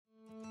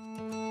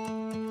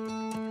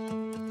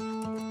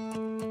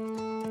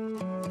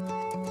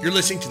You're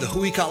listening to the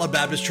Huikala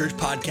Baptist Church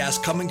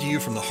podcast, coming to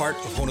you from the heart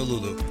of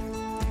Honolulu.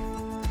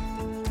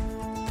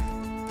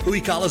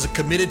 Huikala is a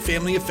committed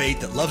family of faith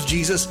that loves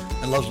Jesus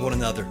and loves one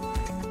another.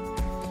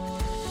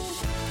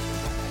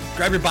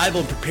 Grab your Bible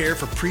and prepare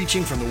for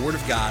preaching from the Word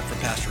of God from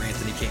Pastor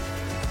Anthony King.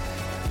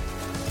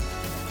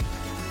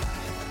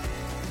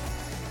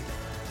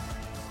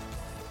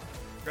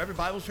 Grab your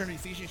Bibles, turn to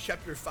Ephesians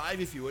chapter 5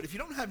 if you would. If you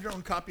don't have your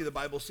own copy of the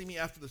Bible, see me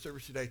after the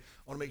service today. I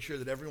want to make sure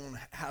that everyone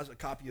has a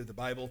copy of the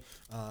Bible.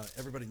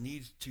 Everybody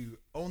needs to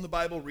own the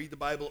Bible, read the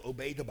Bible,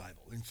 obey the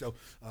Bible. And so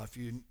if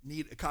you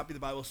need a copy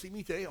of the Bible, see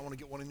me today. I want to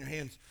get one in your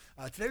hands.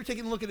 Today we're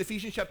taking a look at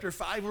Ephesians chapter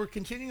 5. We're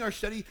continuing our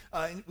study.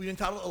 We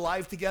entitled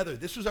Alive Together.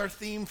 This was our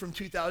theme from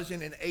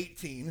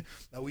 2018.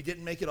 We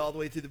didn't make it all the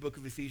way through the book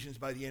of Ephesians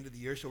by the end of the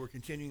year, so we're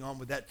continuing on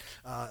with that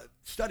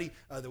study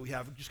that we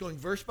have. We're just going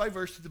verse by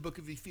verse to the book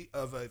of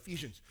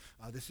Ephesians.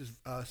 This is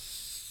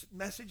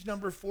message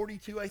number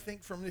 42, I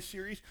think, from this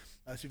series.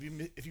 So if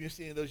you missed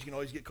any of those, you can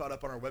always get caught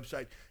up on our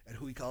website at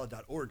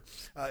huikala.org.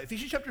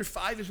 Ephesians chapter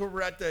 5 is where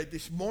we're at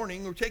this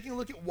morning. We're taking a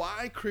look at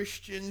why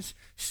Christians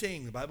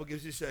sing. The Bible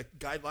gives us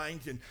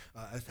guidelines and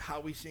as to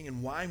how we sing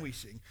and why we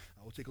sing.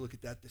 We'll take a look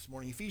at that this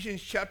morning.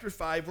 Ephesians chapter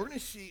 5, we're going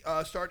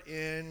to start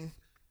in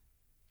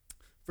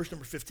verse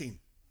number 15.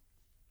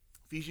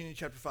 Ephesians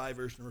chapter 5,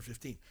 verse number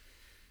 15.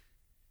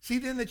 See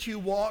then that you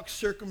walk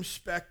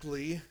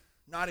circumspectly,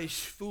 not as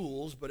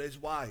fools, but as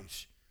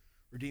wise,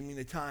 redeeming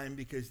the time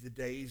because the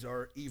days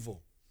are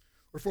evil.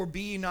 Wherefore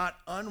be ye not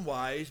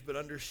unwise, but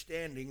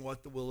understanding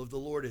what the will of the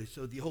Lord is.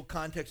 So the whole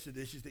context of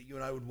this is that you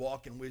and I would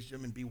walk in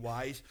wisdom and be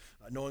wise,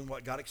 knowing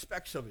what God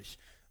expects of us.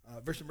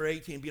 Verse number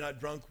 18, be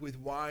not drunk with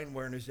wine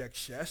wherein is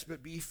excess,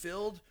 but be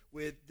filled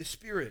with the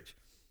Spirit.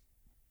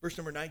 Verse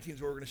number 19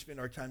 is where we're going to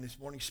spend our time this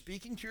morning,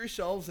 speaking to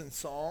yourselves in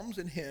psalms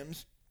and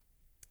hymns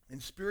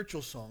and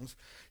spiritual songs,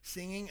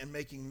 singing and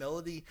making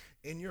melody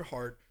in your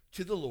heart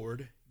to the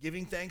Lord,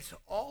 giving thanks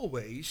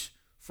always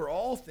for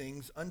all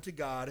things unto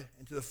God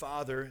and to the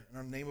Father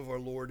in the name of our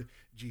Lord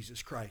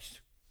Jesus Christ.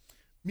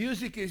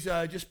 Music is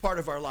just part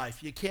of our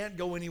life. You can't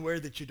go anywhere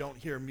that you don't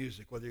hear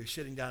music, whether you're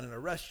sitting down in a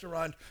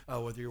restaurant,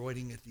 whether you're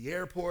waiting at the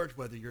airport,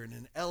 whether you're in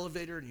an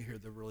elevator and you hear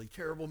the really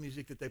terrible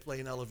music that they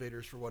play in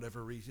elevators for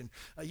whatever reason.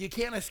 You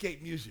can't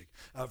escape music.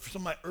 For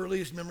some of my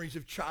earliest memories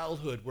of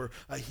childhood were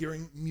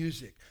hearing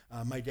music.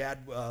 My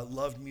dad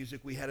loved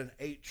music. We had an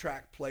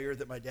 8-track player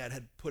that my dad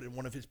had put in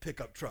one of his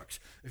pickup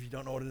trucks. If you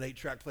don't know what an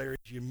 8-track player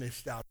is, you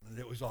missed out on it.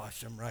 It was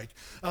awesome, right?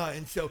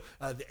 And so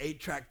the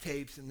 8-track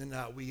tapes, and then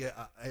we,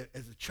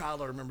 as a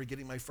child, I remember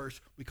getting my first,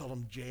 we called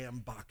them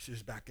jam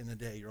boxes back in the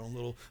day, your own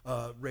little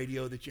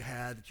radio that you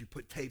had that you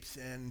put tapes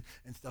in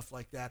and stuff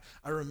like that.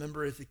 I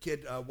remember as a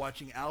kid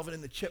watching Alvin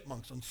and the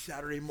Chipmunks on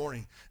Saturday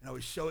morning, and I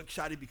was so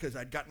excited because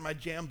I'd gotten my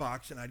jam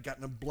box and I'd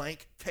gotten a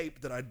blank tape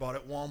that I'd bought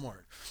at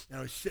Walmart. And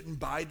I was sitting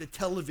by the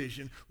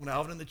television when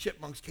Alvin and the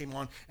Chipmunks came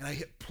on, and I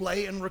hit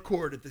play and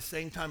record at the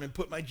same time and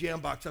put my jam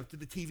box up to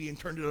the TV and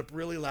turned it up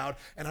really loud,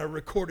 and I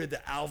recorded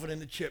the Alvin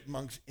and the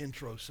Chipmunks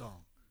intro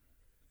song.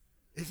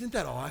 Isn't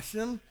that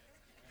awesome?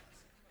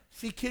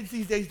 See, kids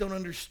these days don't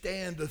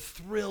understand the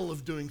thrill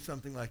of doing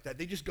something like that.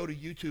 They just go to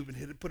YouTube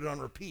and put it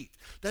on repeat.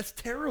 That's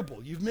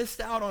terrible. You've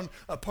missed out on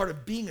a part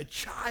of being a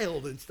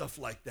child and stuff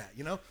like that,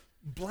 you know?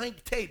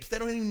 Blank tapes. They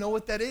don't even know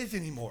what that is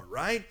anymore,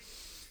 right?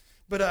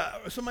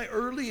 But some of my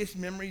earliest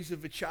memories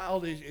of a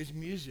child is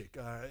music.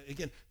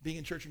 Again, being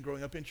in church and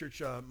growing up in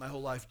church my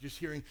whole life, just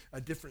hearing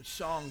different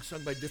songs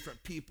sung by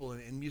different people,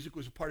 and music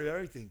was a part of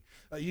everything.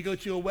 You go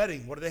to a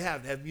wedding, what do they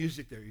have? They have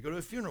music there. You go to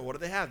a funeral, what do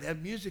they have? They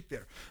have music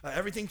there.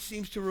 Everything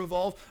seems to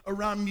revolve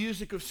around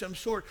music of some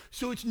sort.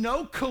 So it's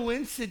no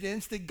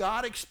coincidence that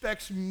God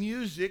expects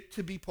music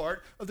to be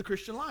part of the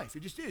Christian life.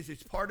 It just is.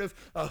 It's part of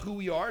who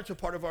we are. It's a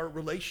part of our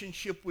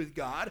relationship with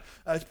God.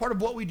 It's part of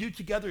what we do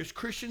together as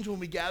Christians when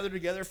we gather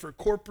together for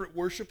corporate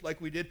worship like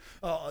we did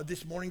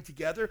this morning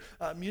together.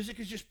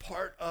 Music is just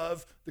part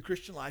of the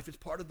Christian life. It's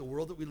part of the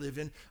world that we live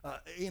in.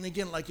 And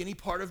again, like any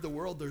part of the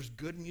world, there's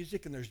good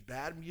music and there's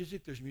bad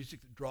music. There's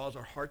music that draws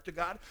our heart to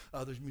God.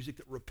 There's music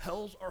that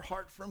repels our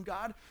heart from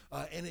God.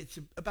 And it's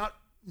about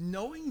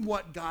knowing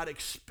what God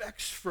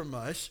expects from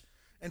us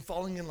and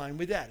falling in line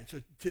with that.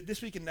 And so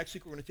this week and next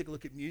week, we're going to take a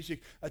look at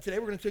music. Today,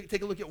 we're going to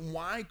take a look at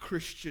why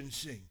Christians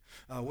sing.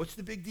 What's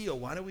the big deal?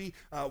 Why do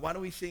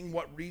we sing?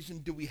 What reason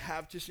do we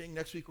have to sing?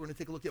 Next week, we're going to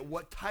take a look at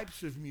what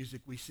types of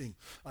music we sing.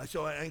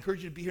 So I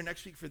encourage you to be here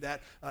next week for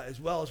that as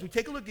well. As we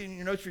take a look in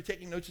your notes, if you're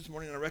taking notes this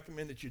morning, and I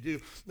recommend that you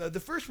do. The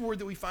first word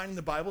that we find in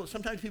the Bible,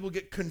 sometimes people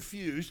get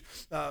confused,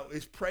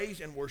 is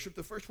praise and worship.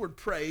 The first word,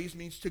 praise,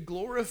 means to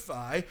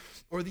glorify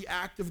or the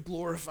act of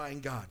glorifying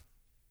God.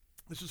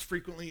 This is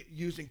frequently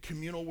used in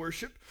communal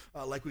worship,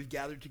 like we've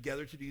gathered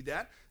together to do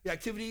that. The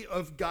activity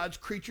of God's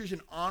creatures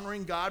in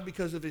honoring God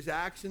because of his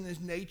acts and his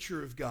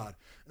nature of God.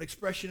 An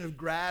expression of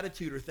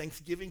gratitude or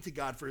thanksgiving to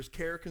God for his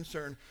care,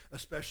 concern,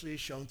 especially as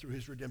shown through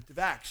his redemptive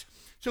acts.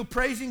 So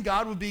praising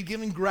God would be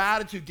giving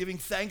gratitude, giving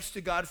thanks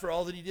to God for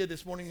all that he did.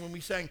 This morning when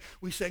we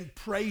sang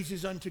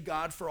praises unto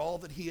God for all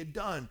that he had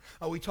done.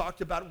 We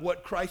talked about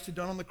what Christ had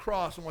done on the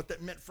cross and what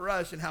that meant for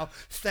us and how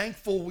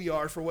thankful we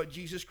are for what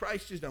Jesus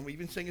Christ has done. We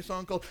even sang a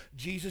song called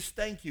Jesus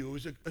Thank You. It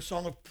was a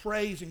song of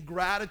praise and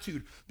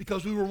gratitude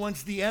because we were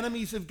once the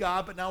enemies of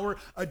God, but now we're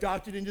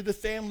adopted into the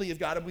family of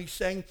God, and we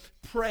sang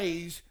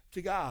praise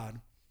to God.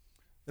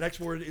 The next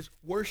word is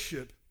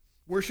worship.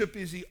 Worship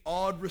is the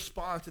awed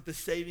response at the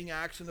saving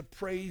acts and the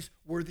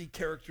praiseworthy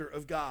character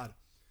of God.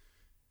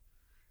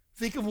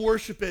 Think of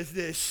worship as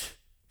this,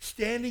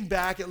 standing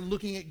back and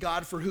looking at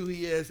God for who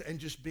he is and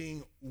just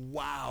being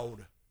wowed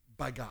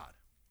by God.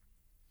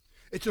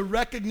 It's a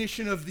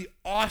recognition of the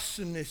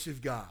awesomeness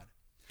of God.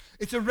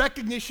 It's a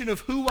recognition of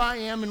who I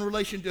am in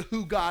relation to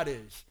who God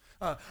is.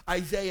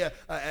 Isaiah,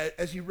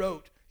 as he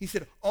wrote, he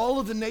said, all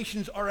of the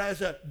nations are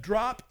as a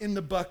drop in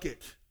the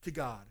bucket to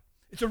God.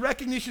 It's a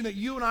recognition that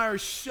you and I are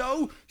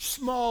so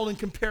small in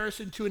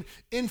comparison to an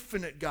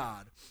infinite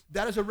God.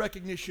 That is a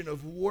recognition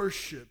of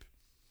worship.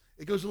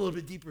 It goes a little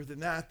bit deeper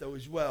than that, though,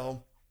 as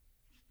well.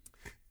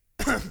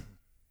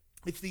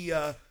 It's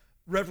the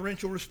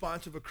reverential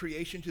response of a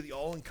creation to the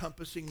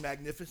all-encompassing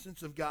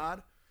magnificence of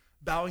God.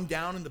 Bowing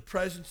down in the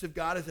presence of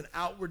God is an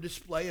outward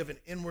display of an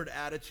inward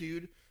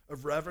attitude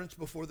of reverence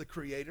before the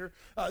Creator.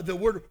 The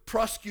word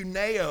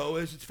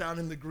proskuneo, as it's found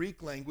in the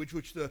Greek language,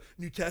 which the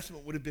New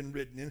Testament would have been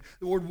written in,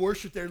 the word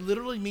worship there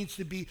literally means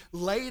to be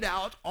laid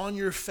out on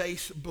your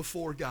face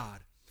before God.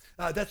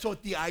 That's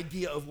what the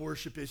idea of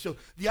worship is. So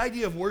the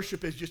idea of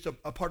worship is just a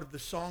part of the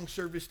song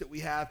service that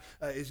we have,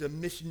 is a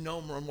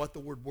misnomer on what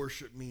the word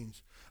worship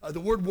means. The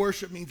word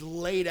worship means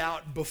laid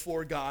out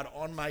before God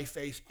on my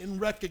face in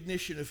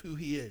recognition of who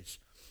he is.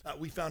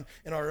 We found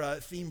in our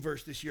theme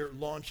verse this year,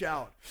 Launch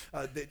Out,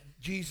 that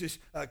Jesus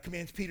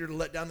commands Peter to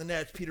let down the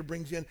nets. Peter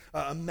brings in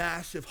a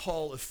massive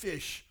haul of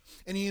fish,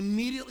 and he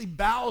immediately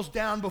bows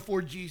down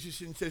before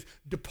Jesus and says,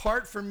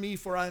 depart from me,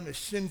 for I am a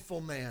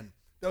sinful man.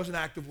 That was an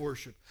act of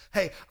worship.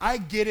 Hey, I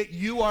get it.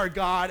 You are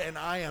God, and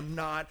I am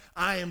not.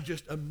 I am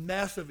just a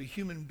mess of a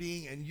human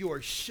being, and you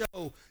are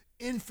so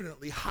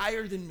infinitely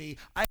higher than me.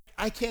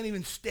 I can't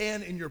even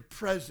stand in your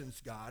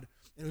presence, God.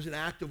 And it was an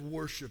act of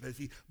worship as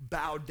he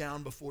bowed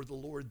down before the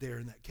Lord there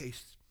in that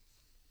case.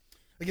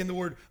 Again, the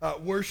word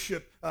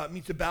worship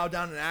means to bow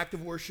down, an act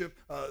of worship.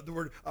 The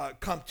word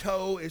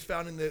kampto is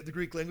found in the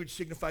Greek language,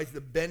 signifies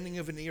the bending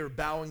of an ear,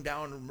 bowing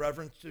down in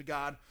reverence to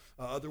God.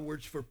 Other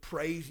words for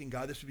praising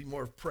God, this would be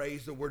more of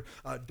praise. The word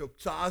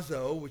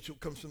doxazo, which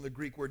comes from the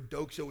Greek word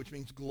doxo, which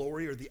means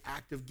glory or the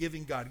act of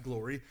giving God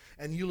glory,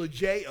 and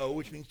eulogeo,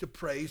 which means to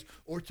praise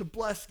or to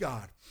bless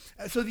God.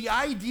 So the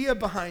idea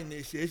behind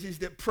this is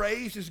that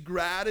praise is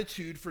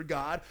gratitude for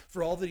God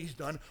for all that he's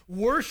done.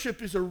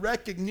 Worship is a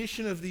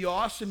recognition of the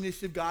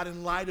awesomeness of God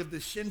in light of the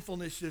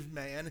sinfulness of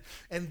man,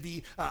 and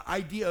the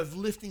idea of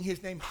lifting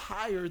his name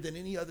higher than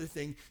any other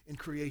thing in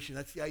creation.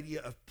 That's the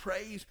idea of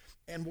praise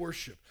and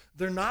worship.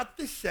 They're not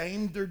the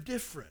same, they're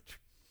different.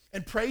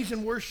 And praise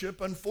and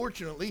worship,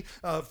 unfortunately,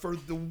 for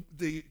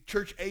the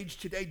church age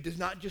today, does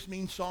not just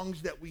mean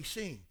songs that we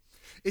sing.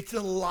 It's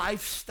a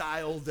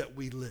lifestyle that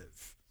we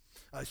live.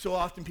 So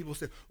often people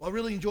say, well, I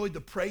really enjoyed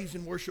the praise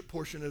and worship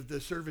portion of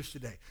the service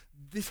today.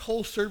 This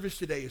whole service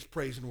today is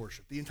praise and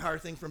worship, the entire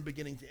thing from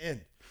beginning to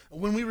end.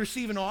 When we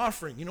receive an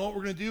offering, you know what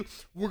we're going to do?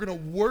 We're going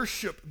to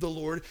worship the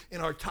Lord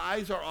in our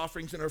tithes, our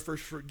offerings, and our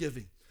first fruit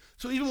giving.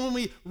 So even when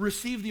we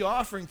receive the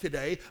offering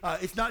today,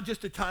 it's not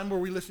just a time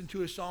where we listen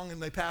to a song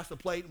and they pass the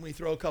plate and we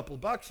throw a couple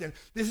of bucks in.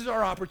 This is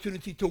our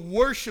opportunity to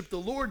worship the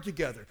Lord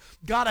together.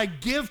 God, I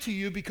give to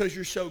you because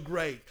you're so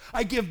great.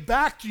 I give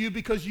back to you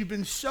because you've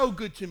been so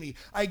good to me.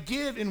 I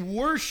give in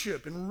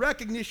worship and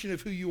recognition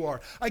of who you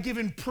are. I give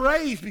in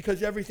praise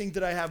because everything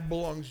that I have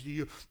belongs to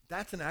you.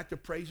 That's an act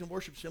of praise and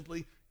worship,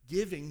 simply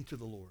giving to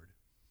the Lord.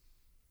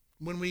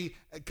 When we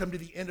come to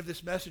the end of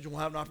this message, we'll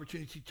have an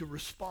opportunity to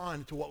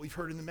respond to what we've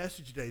heard in the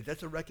message today.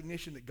 That's a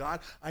recognition that, God,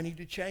 I need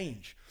to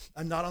change.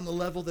 I'm not on the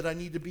level that I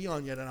need to be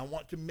on yet, and I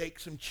want to make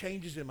some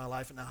changes in my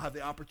life, and I'll have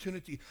the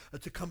opportunity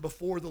to come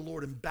before the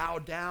Lord and bow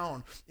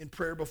down in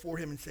prayer before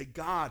him and say,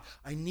 God,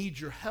 I need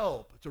your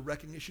help. It's a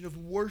recognition of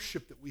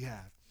worship that we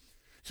have.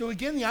 So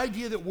again, the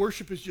idea that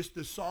worship is just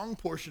the song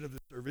portion of the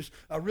service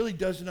really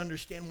doesn't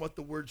understand what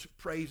the words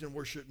praise and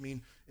worship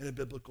mean in a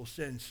biblical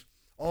sense.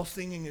 All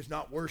singing is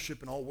not worship,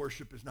 and all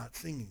worship is not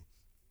singing.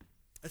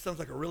 That sounds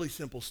like a really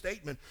simple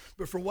statement,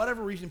 but for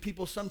whatever reason,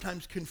 people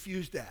sometimes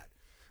confuse that.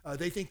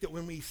 They think that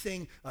when we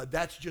sing,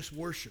 that's just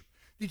worship.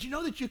 Did you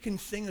know that you can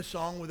sing a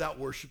song without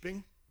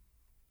worshiping?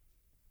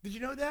 Did you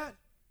know that?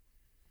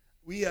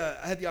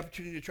 I had the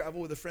opportunity to travel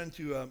with a friend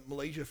to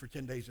Malaysia for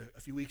 10 days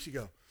a few weeks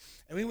ago.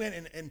 And we went,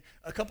 and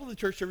a couple of the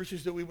church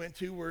services that we went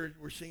to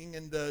were singing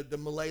in the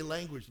Malay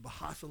language, the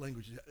Bahasa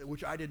language,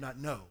 which I did not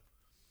know.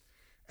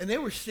 And they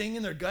were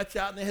singing their guts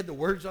out, and they had the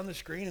words on the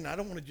screen, and I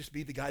don't want to just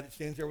be the guy that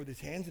stands there with his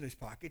hands in his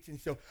pockets.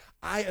 And so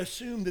I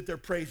assumed that they're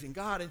praising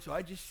God, and so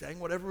I just sang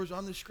whatever was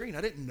on the screen.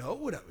 I didn't know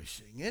what I was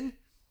singing,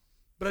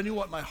 but I knew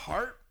what my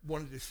heart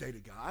wanted to say to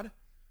God.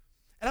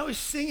 And I was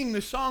singing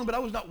the song, but I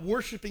was not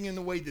worshiping in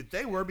the way that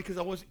they were because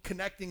I wasn't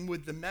connecting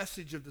with the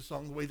message of the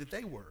song the way that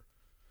they were.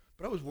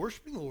 But I was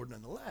worshiping the Lord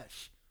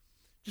nonetheless.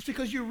 Just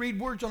because you read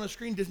words on a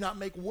screen does not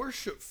make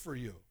worship for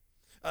you.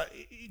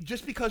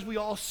 Just because we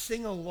all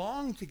sing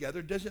along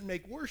together doesn't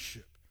make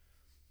worship.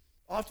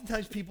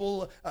 Oftentimes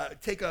people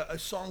take a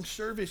song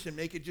service and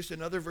make it just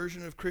another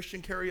version of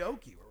Christian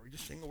karaoke where we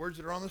just sing the words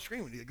that are on the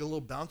screen. We get a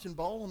little bouncing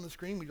ball on the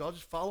screen. We all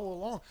just follow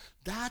along.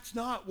 That's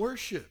not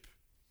worship.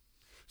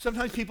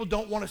 Sometimes people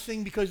don't want to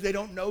sing because they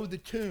don't know the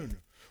tune.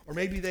 Or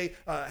maybe they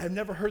have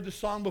never heard the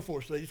song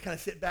before, so they just kind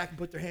of sit back and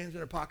put their hands in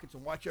their pockets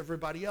and watch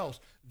everybody else.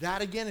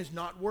 That, again, is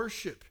not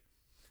worship.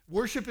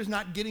 Worship is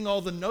not getting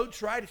all the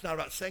notes right. It's not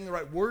about saying the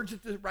right words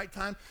at the right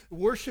time.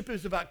 Worship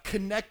is about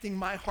connecting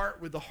my heart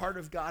with the heart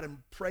of God and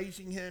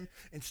praising him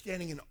and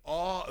standing in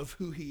awe of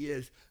who he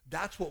is.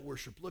 That's what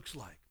worship looks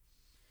like.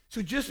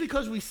 So just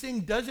because we sing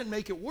doesn't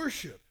make it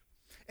worship.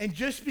 And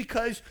just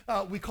because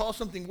we call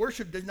something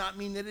worship does not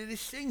mean that it is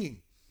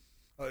singing.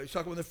 I was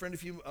talking with a friend a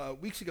few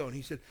weeks ago, and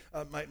he said,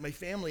 my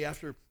family,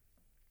 after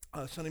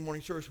Sunday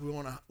morning service, we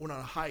went on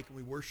a hike and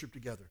we worshiped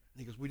together. And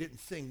he goes, we didn't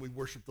sing, we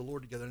worshiped the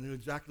Lord together. I knew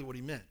exactly what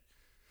he meant.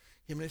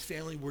 Him and his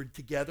family were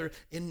together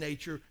in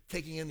nature,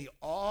 taking in the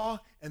awe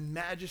and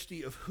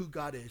majesty of who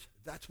God is.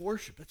 That's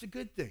worship. That's a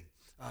good thing.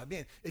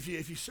 Man, if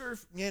you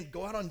surf, man,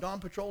 go out on Dawn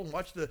Patrol and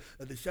watch the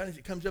sun as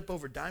it comes up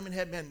over Diamond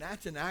Head, man,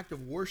 that's an act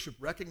of worship,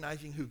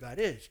 recognizing who God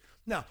is.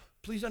 Now,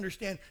 please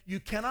understand, you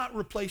cannot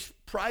replace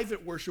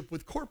private worship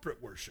with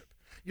corporate worship.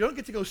 You don't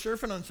get to go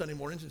surfing on Sunday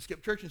mornings and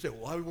skip church and say,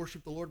 well, I would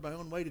worship the Lord my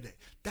own way today.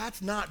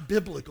 That's not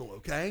biblical,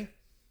 okay?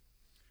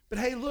 But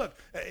hey, look,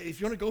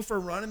 if you want to go for a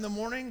run in the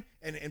morning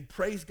and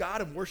praise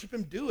God and worship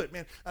him, do it,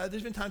 man.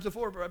 There's been times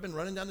before where I've been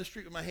running down the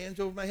street with my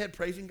hands over my head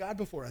praising God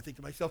before. I think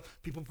to myself,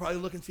 people probably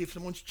look and see if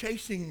someone's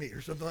chasing me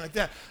or something like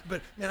that.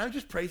 But man, I'm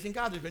just praising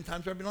God. There's been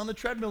times where I've been on the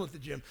treadmill at the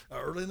gym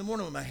early in the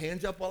morning with my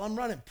hands up while I'm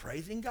running,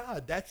 praising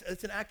God. That's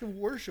an act of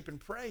worship and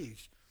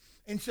praise.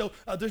 And so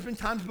there's been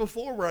times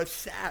before where I've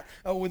sat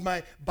with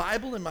my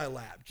Bible in my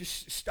lap,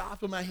 just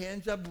stopped with my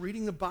hands up,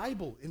 reading the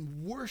Bible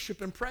in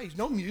worship and praise.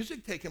 No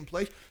music taking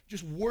place,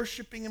 just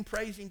worshiping and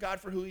praising God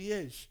for who he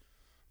is.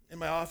 In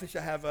my office,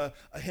 I have a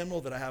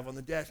hymnal that I have on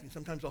the desk, and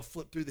sometimes I'll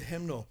flip through the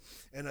hymnal,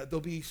 and there'll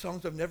be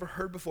songs I've never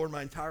heard before in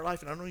my entire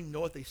life, and I don't even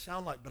know what they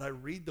sound like, but I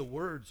read the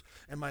words,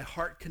 and my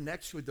heart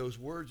connects with those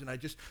words, and I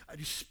just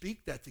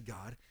speak that to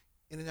God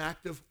in an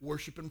act of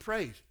worship and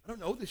praise. I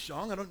don't know the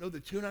song. I don't know the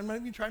tune. I'm not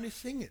even trying to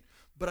sing it.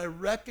 But I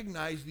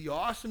recognize the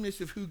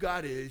awesomeness of who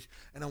God is,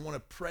 and I want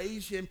to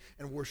praise him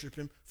and worship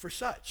him for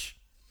such.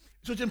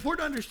 So it's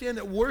important to understand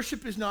that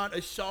worship is not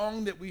a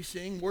song that we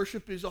sing.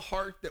 Worship is a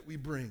heart that we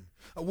bring.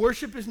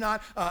 Worship is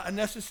not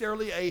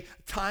necessarily a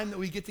time that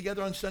we get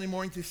together on Sunday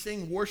morning to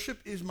sing. Worship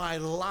is my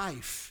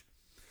life.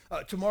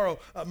 Tomorrow,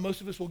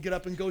 most of us will get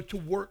up and go to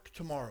work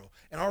tomorrow.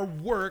 And our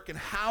work and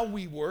how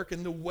we work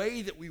and the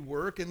way that we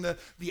work and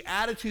the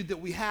attitude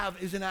that we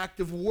have is an act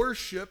of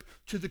worship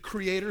to the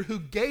Creator who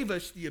gave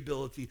us the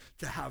ability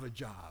to have a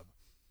job.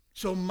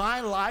 So my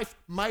life,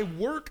 my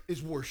work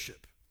is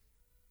worship.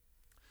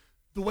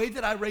 The way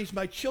that I raise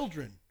my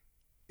children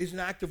is an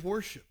act of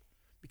worship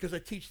because I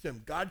teach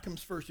them God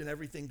comes first in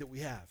everything that we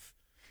have.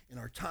 In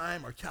our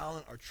time, our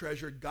talent, our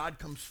treasure, God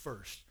comes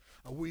first.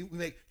 We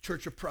make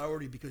church a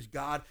priority because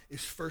God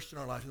is first in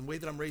our lives. And the way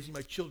that I'm raising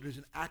my children is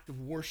an act of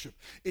worship.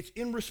 It's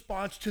in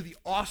response to the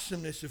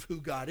awesomeness of who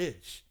God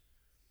is.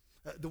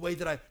 The way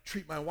that I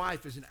treat my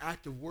wife is an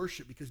act of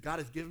worship because God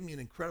has given me an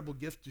incredible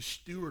gift to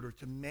steward or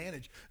to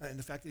manage. And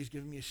the fact that he's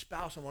given me a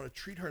spouse, I want to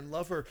treat her and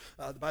love her.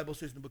 The Bible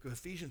says in the book of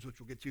Ephesians,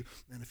 which we'll get to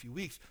in a few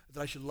weeks,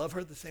 that I should love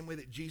her the same way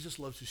that Jesus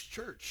loves his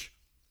church.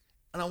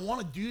 And I want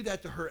to do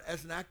that to her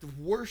as an act of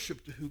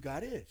worship to who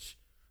God is.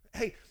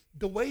 Hey,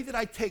 the way that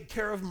I take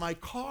care of my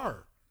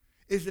car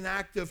is an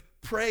act of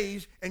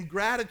praise and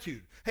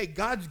gratitude. Hey,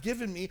 God's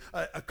given me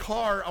a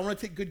car. I want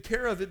to take good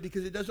care of it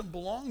because it doesn't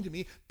belong to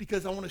me,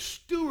 because I want to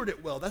steward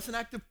it well. That's an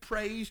act of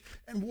praise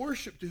and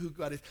worship to who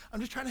God is. I'm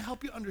just trying to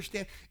help you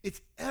understand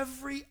it's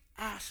every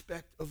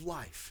aspect of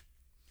life.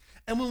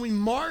 And when we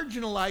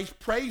marginalize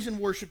praise and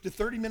worship to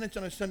 30 minutes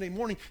on a Sunday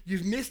morning,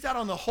 you've missed out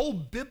on the whole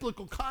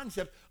biblical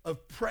concept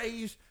of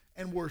praise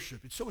and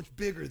worship. It's so much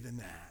bigger than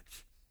that.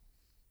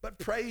 But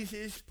praise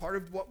is part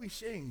of what we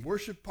sing.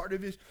 Worship, part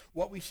of is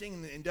what we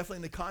sing. And definitely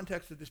in the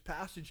context of this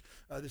passage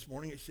this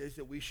morning, it says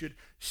that we should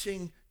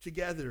sing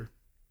together.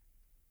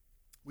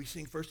 We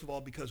sing, first of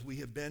all, because we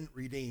have been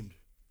redeemed.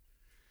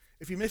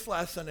 If you missed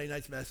last Sunday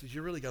night's message,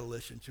 you really got to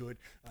listen to it.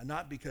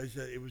 Not because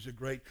it was a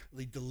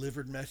greatly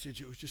delivered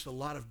message. It was just a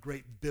lot of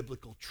great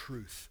biblical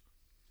truth.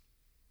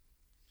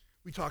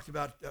 We talked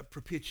about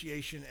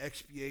propitiation,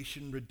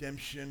 expiation,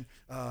 redemption,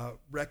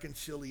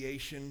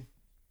 reconciliation,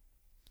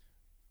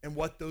 and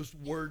what those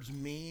words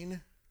mean.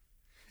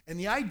 And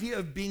the idea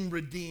of being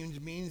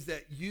redeemed means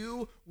that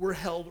you were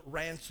held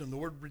ransom. The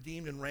word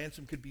redeemed and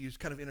ransom could be used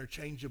kind of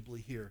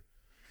interchangeably here.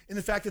 In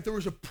the fact that there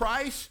was a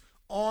price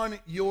on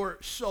your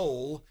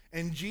soul,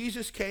 and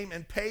Jesus came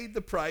and paid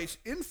the price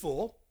in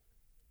full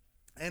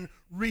and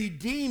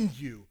redeemed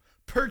you,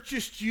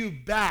 purchased you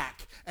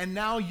back, and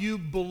now you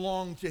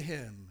belong to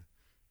him.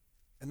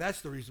 And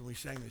that's the reason we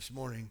sang this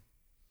morning,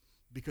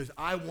 because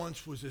I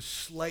once was a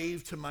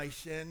slave to my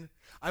sin.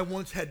 I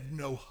once had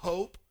no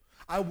hope.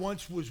 I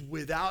once was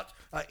without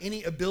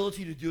any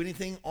ability to do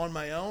anything on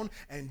my own,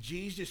 and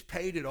Jesus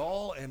paid it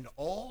all, and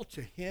all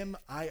to him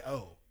I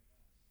owe.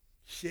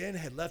 Sin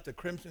had left a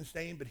crimson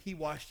stain, but he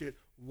washed it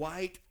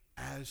white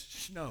as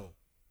snow.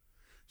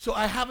 So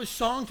I have a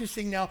song to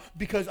sing now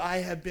because I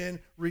have been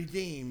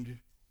redeemed.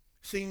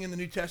 Singing in the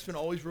New Testament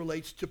always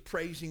relates to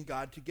praising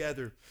God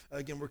together.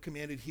 Again, we're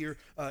commanded here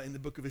in the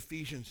book of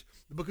Ephesians.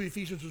 The book of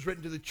Ephesians was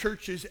written to the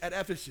churches at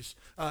Ephesus.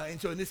 And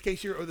so in this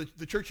case here, or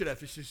the church at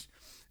Ephesus,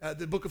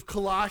 the book of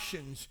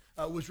Colossians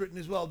was written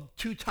as well.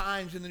 2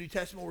 times in the New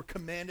Testament we're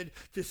commanded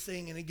to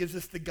sing, and it gives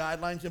us the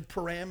guidelines and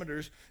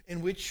parameters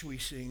in which we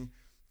sing.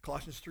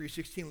 Colossians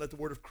 3:16, let the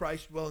word of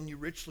Christ dwell in you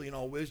richly in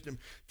all wisdom,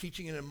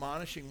 teaching and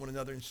admonishing one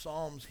another in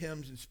psalms,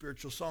 hymns, and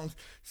spiritual songs,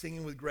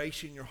 singing with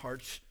grace in your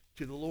hearts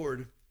to the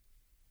Lord.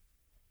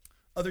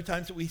 Other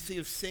times that we see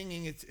of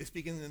singing, it's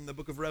speaking in the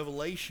book of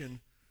Revelation,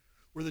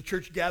 where the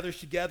church gathers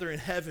together in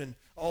heaven.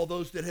 All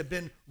those that have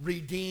been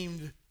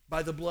redeemed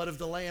by the blood of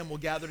the Lamb will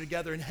gather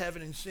together in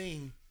heaven and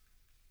sing.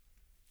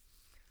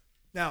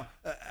 Now,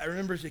 I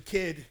remember as a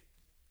kid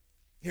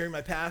hearing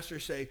my pastor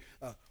say,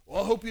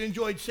 well, I hope you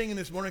enjoyed singing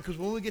this morning, because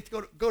when we get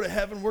to go to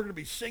heaven, we're going to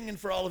be singing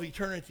for all of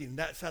eternity. And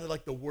that sounded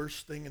like the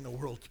worst thing in the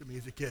world to me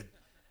as a kid.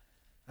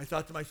 I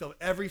thought to myself,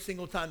 every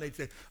single time they'd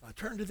say,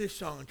 turn to this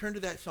song and turn to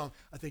that song,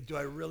 I think, do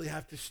I really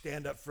have to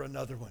stand up for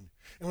another one?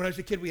 And when I was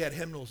a kid, we had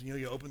hymnals. And,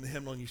 you open the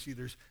hymnal and you see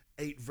there's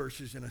 8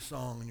 verses in a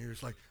song. And you're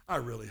just like, I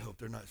really hope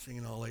they're not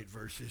singing all 8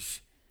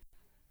 verses.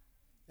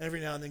 And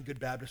every now and then, good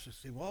Baptists would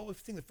say, well, we'll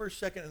sing the first,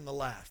 second, and the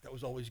last. That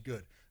was always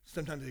good.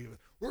 Sometimes they go,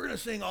 we're going to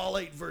sing all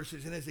 8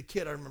 verses. And as a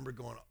kid, I remember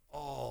going,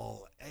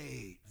 all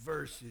 8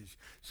 verses.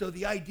 So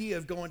the idea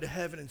of going to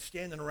heaven and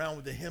standing around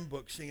with the hymn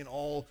book singing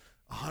all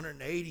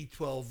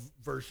 182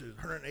 verses,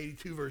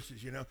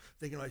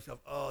 thinking to myself,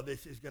 oh,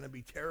 this is going to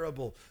be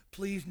terrible.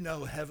 Please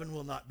know heaven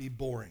will not be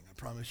boring. I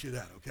promise you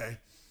that, okay?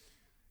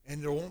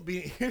 And there won't be,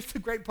 here's the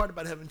great part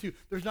about heaven too.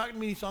 There's not going to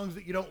be any songs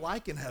that you don't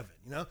like in heaven,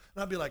 And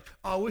I'll be like,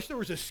 oh, I wish there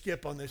was a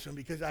skip on this one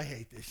because I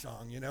hate this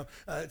song,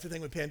 It's the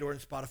thing with Pandora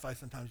and Spotify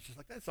sometimes. It's just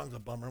like, that song's a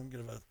bummer. I'm going to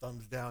give it a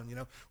thumbs down,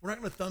 We're not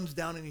going to thumbs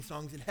down any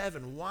songs in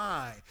heaven.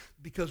 Why?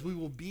 Because we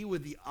will be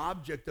with the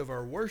object of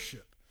our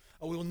worship.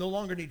 We will no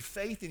longer need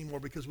faith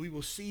anymore because we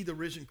will see the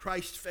risen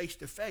Christ face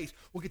to face.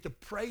 We'll get to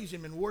praise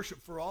him and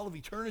worship for all of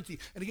eternity.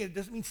 And again, it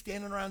doesn't mean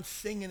standing around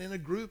singing in a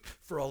group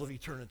for all of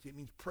eternity. It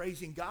means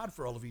praising God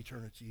for all of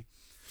eternity.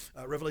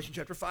 Revelation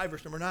chapter 5,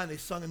 verse number 9, they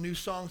sung a new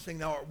song saying,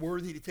 thou art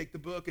worthy to take the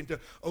book and to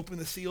open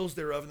the seals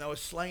thereof, and thou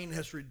hast slain and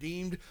hast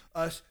redeemed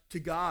us to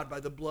God by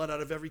the blood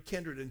out of every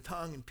kindred and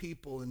tongue and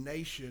people and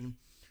nation.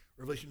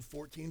 Revelation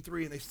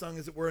 14:3, and they sung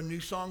as it were a new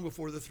song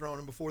before the throne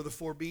and before the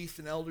 4 beasts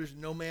and elders.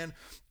 No man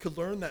could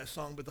learn that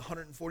song but the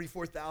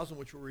 144,000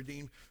 which were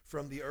redeemed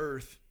from the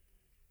earth.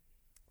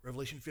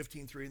 Revelation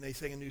 15:3, and they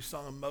sang a new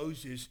song of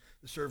Moses,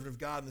 the servant of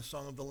God, and the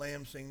song of the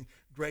Lamb, saying,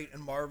 great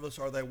and marvelous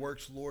are thy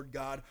works, Lord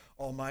God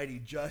Almighty.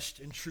 Just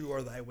and true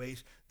are thy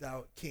ways,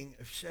 thou King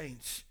of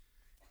saints.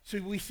 So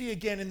we see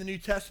again in the New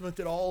Testament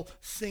that all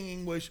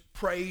singing was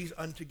praise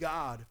unto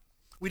God.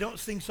 We don't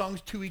sing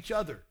songs to each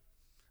other.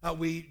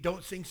 We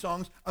don't sing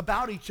songs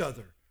about each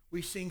other.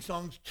 We sing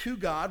songs to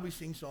God. We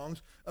sing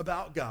songs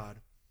about God.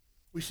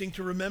 We sing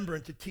to remember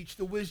and to teach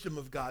the wisdom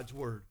of God's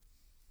word.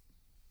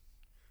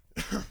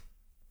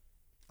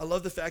 I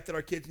love the fact that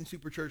our kids in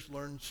Super Church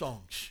learn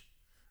songs.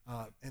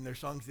 And they're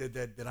songs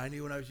that I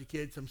knew when I was a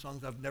kid, some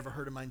songs I've never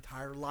heard in my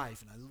entire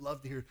life. And I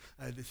love to hear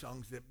the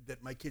songs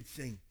that my kids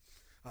sing.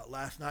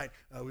 Last night,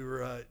 we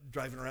were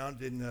driving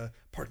around in the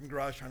parking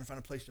garage trying to find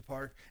a place to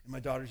park. And my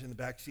daughter's in the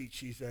back seat.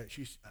 She's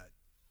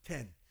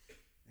 10.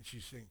 And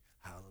she's singing,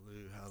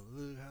 hallelujah,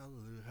 hallelujah,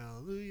 hallelujah,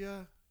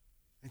 hallelujah.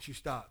 And she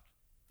stopped.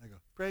 I go,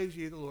 praise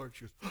ye the Lord.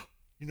 She goes, oh,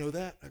 you know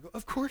that? I go,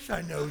 of course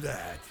I know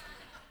that.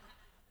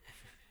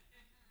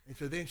 And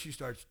so then she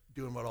starts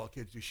doing what all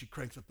kids do. She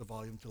cranks up the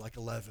volume to like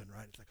 11,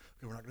 right? It's like,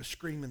 okay, we're not going to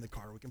scream in the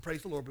car. We can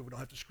praise the Lord, but we don't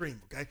have to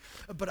scream, okay?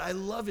 But I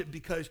love it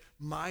because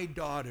my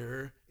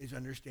daughter is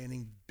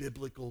understanding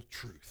biblical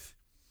truth.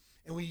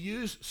 And we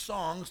use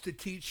songs to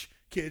teach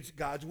kids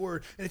God's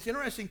word. And it's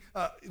interesting,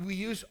 we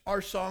use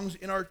our songs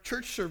in our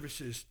church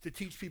services to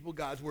teach people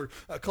God's word.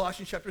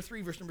 Colossians chapter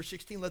 3, verse number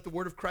 16, let the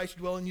word of Christ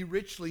dwell in you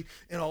richly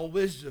in all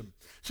wisdom.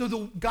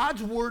 So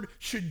God's word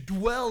should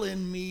dwell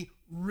in me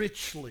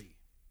richly.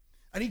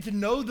 I need to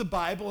know the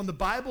Bible, and the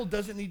Bible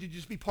doesn't need to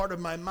just be part of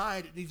my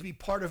mind. It needs to be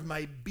part of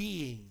my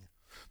being,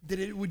 that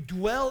it would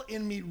dwell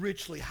in me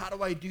richly. How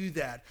do I do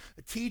that?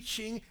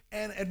 Teaching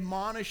and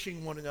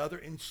admonishing one another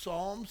in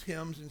psalms,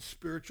 hymns, and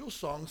spiritual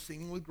songs,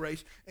 singing with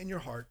grace in your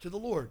heart to the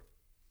Lord.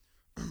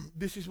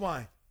 This is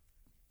why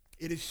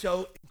it is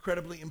so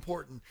incredibly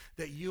important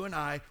that you and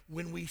I,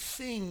 when we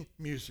sing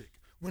music,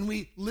 when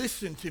we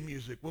listen to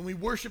music, when we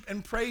worship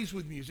and praise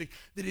with music,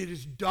 that it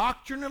is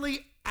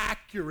doctrinally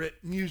accurate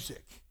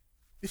music.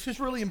 This is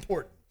really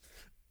important.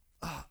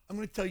 I'm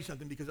going to tell you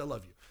something because I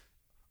love you.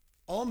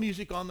 All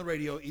music on the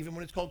radio, even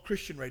when it's called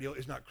Christian radio,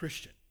 is not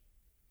Christian.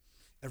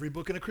 Every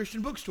book in a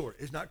Christian bookstore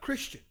is not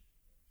Christian.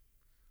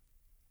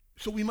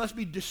 So we must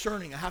be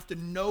discerning. I have to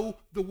know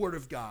the Word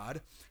of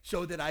God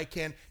so that I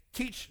can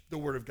teach the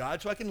Word of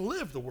God, so I can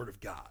live the Word of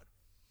God.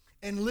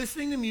 And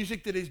listening to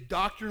music that is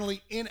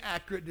doctrinally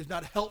inaccurate does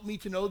not help me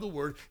to know the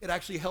Word. It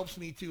actually helps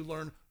me to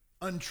learn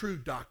untrue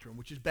doctrine,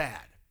 which is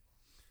bad.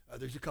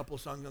 There's a couple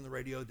of songs on the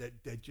radio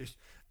that just,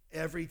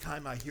 every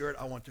time I hear it,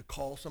 I want to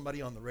call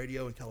somebody on the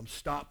radio and tell them,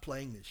 stop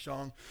playing this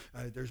song.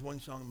 There's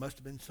one song, Must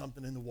Have Been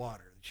Something in the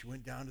Water. She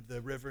went down to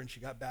the river and she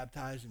got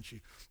baptized and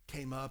she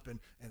came up and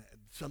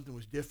something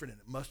was different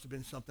and it must have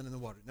been something in the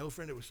water. No,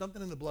 friend, it was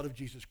something in the blood of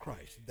Jesus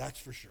Christ. That's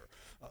for sure.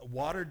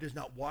 Water does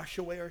not wash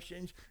away our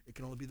sins. It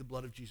can only be the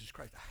blood of Jesus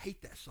Christ. I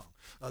hate that song.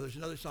 There's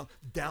another song,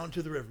 Down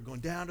to the River, going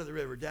down to the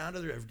river, down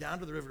to the river, down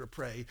to the river to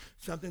pray.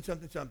 Something,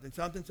 something, something,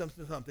 something,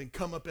 something, something.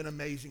 Come up in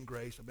amazing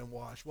grace. I've been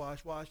washed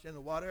in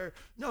the water.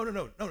 No.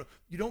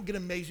 You don't get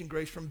amazing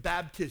grace from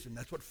baptism.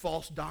 That's what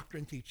false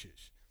doctrine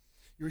teaches.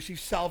 You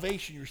receive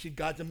salvation. You receive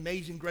God's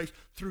amazing grace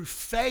through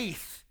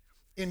faith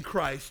in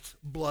Christ's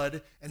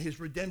blood and his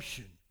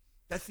redemption.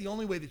 That's the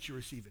only way that you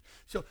receive it.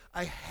 So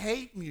I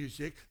hate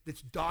music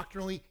that's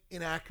doctrinally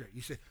inaccurate.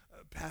 You say,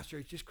 Pastor,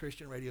 it's just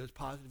Christian radio. It's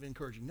positive and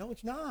encouraging. No,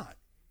 it's not.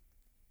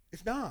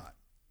 It's not.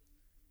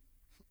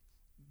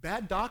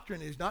 Bad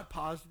doctrine is not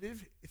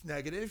positive. It's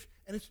negative,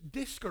 and it's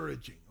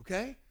discouraging,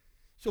 okay?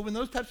 So when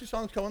those types of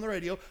songs come on the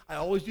radio, I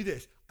always do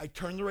this. I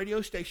turn the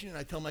radio station, and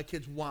I tell my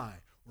kids why.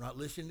 We're not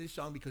listening to this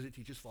song because it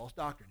teaches false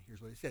doctrine.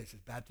 Here's what it says. It says,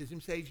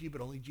 baptism saves you,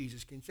 but only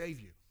Jesus can save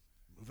you.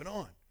 Moving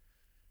on.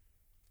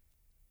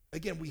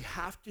 Again, we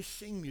have to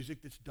sing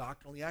music that's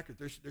doctrinally accurate.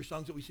 There's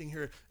songs that we sing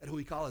here at Who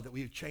We Call It that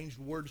we have changed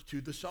words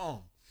to the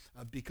song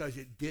because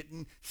it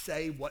didn't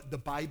say what the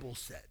Bible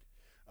said.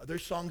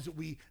 There's songs that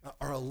we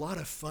are a lot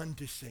of fun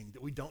to sing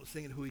that we don't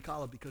sing at Who We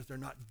Call It because they're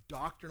not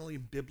doctrinally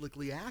and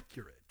biblically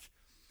accurate.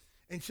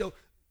 And so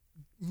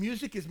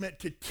music is meant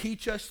to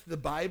teach us the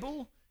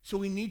Bible, so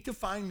we need to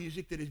find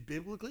music that is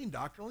biblically and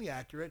doctrinally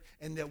accurate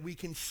and that we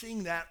can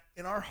sing that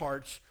in our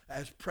hearts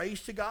as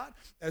praise to God,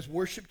 as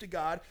worship to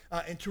God,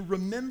 and to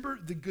remember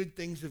the good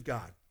things of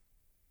God.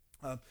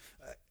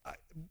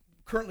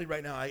 Currently,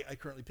 right now, I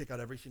currently pick out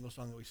every single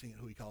song that we sing at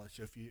Who We Call It.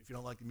 So if you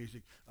don't like the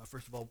music,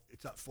 first of all,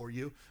 it's not for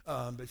you.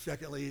 But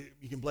secondly,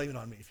 you can blame it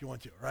on me if you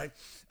want to, all right?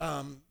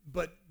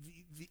 But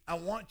I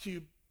want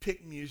to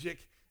pick music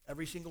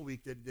every single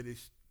week that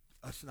is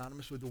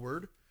synonymous with the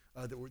Word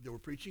that we're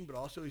preaching, but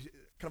also is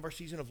kind of our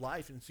season of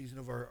life and season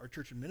of our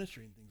church and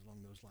ministry and things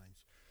along those lines.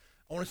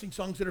 I want to sing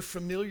songs that are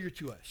familiar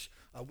to us.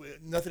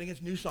 Nothing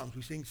against new songs.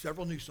 We sing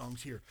several new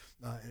songs here.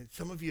 And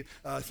some of you,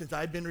 since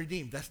I've been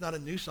redeemed, that's not a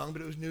new song,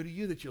 but it was new to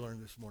you that you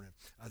learned this morning.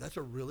 That's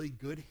a really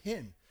good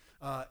hymn.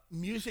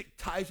 Music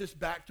ties us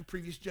back to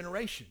previous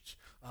generations.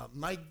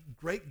 My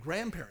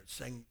great-grandparents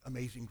sang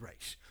Amazing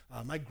Grace.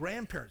 My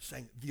grandparents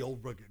sang The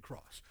Old Rugged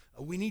Cross.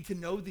 We need to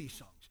know these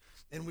songs.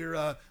 And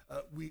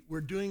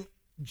we're doing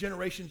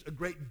generations a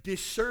great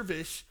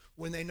disservice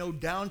when they know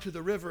Down to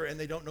the River and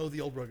they don't know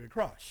The Old Rugged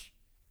Cross.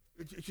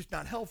 It's just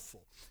not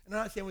helpful. And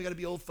I'm not saying we got to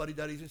be old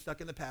fuddy-duddies and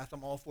stuck in the past.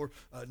 I'm all for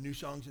new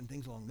songs and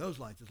things along those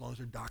lines, as long as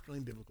they're doctrinally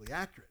and biblically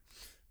accurate.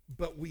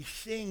 But we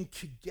sing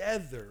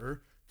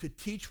together to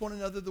teach one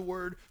another the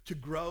Word, to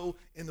grow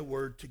in the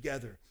Word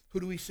together. Who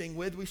do we sing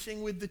with? We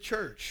sing with the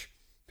church.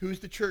 Who's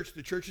the church?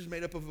 The church is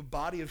made up of a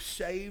body of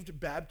saved,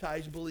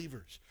 baptized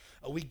believers.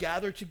 We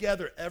gather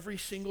together every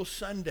single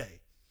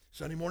Sunday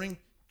morning,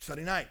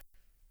 Sunday night,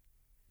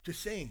 to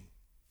sing.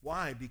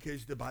 Why?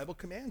 Because the Bible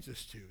commands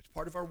us to. It's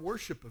part of our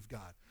worship of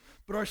God.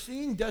 But our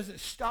singing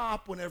doesn't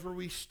stop whenever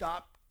we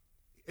stop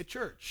at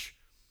church.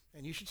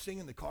 And you should sing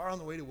in the car on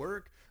the way to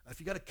work. If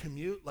you got to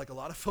commute like a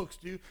lot of folks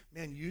do,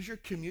 man, use your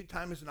commute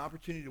time as an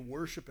opportunity to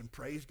worship and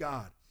praise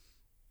God.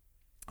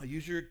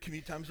 Use your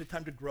commute time as a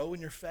time to grow in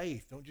your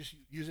faith. Don't just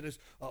use it as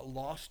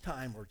lost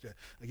time or to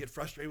get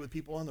frustrated with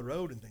people on the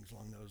road and things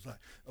along those lines.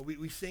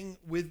 We sing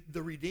with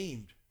the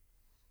redeemed.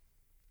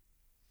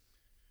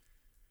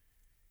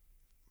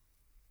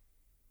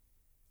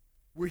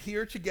 We're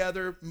here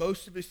together.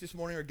 Most of us this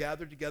morning are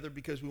gathered together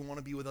because we want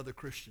to be with other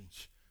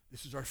Christians.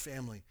 This is our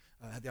family.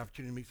 I had the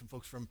opportunity to meet some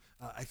folks from,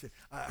 I said,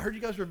 I heard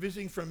you guys were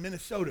visiting from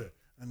Minnesota.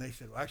 And they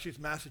said, well, actually, it's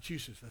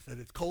Massachusetts. I said,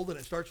 it's cold and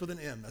it starts with an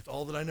M. That's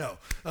all that I know.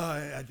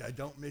 I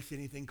don't miss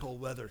anything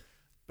cold weather.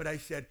 But I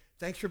said,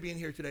 thanks for being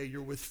here today.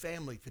 You're with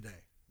family today.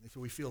 And they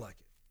said, we feel like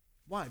it.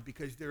 Why?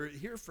 Because they're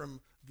here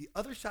from the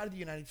other side of the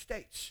United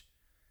States.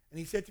 And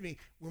he said to me,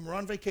 when we're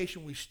on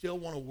vacation, we still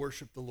want to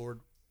worship the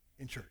Lord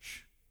in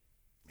church.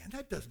 Man,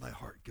 that does my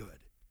heart good.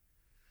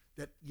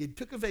 That you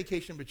took a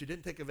vacation, but you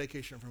didn't take a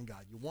vacation from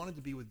God. You wanted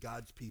to be with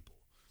God's people.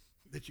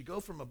 That you go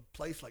from a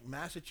place like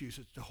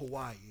Massachusetts to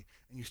Hawaii,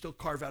 and you still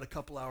carve out a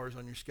couple hours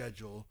on your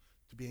schedule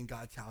to be in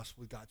God's house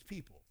with God's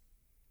people.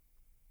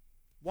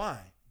 Why?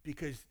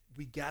 Because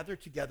we gather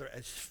together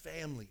as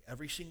family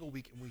every single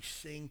week and we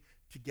sing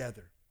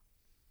together.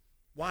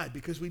 Why?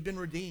 Because we've been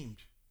redeemed.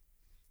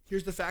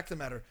 Here's the fact of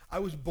the matter. I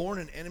was born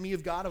an enemy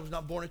of God. I was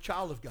not born a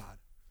child of God.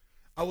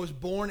 I was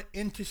born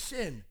into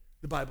sin,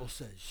 the Bible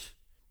says.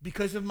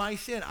 Because of my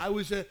sin, I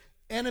was an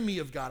enemy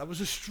of God. I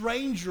was a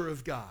stranger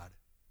of God.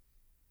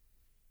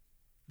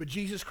 But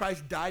Jesus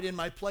Christ died in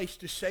my place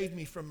to save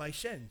me from my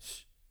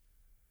sins.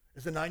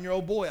 As a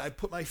 9-year-old boy, I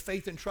put my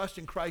faith and trust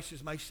in Christ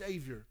as my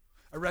Savior.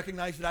 I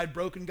recognized that I'd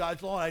broken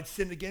God's law and I'd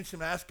sinned against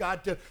him. I asked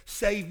God to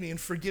save me and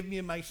forgive me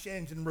of my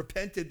sins and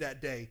repented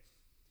that day.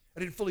 I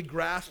didn't fully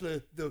grasp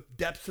the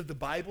depths of the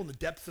Bible and the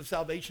depths of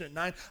salvation at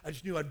 9. I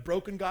just knew I'd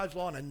broken God's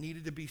law and I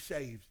needed to be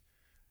saved.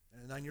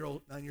 And at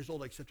 9 years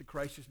old, I accepted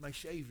Christ as my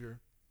Savior.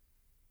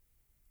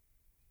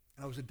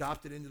 And I was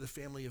adopted into the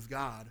family of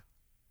God.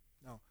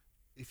 Now,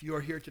 if you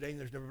are here today and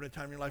there's never been a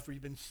time in your life where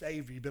you've been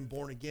saved or you've been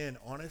born again,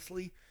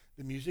 honestly,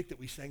 the music that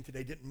we sang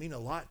today didn't mean a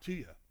lot to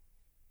you.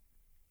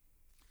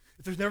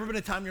 If there's never been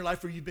a time in your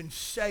life where you've been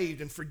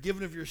saved and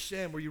forgiven of your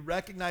sin, where you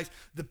recognize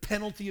the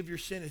penalty of your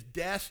sin is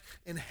death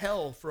and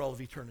hell for all of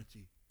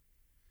eternity,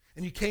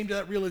 and you came to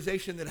that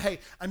realization that, hey,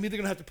 I'm either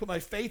going to have to put my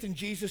faith in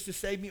Jesus to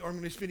save me or I'm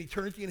going to spend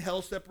eternity in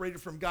hell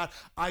separated from God.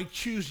 I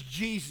choose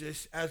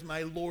Jesus as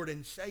my Lord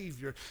and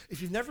Savior.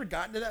 If you've never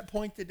gotten to that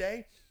point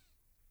today,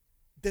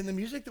 then the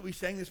music that we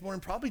sang this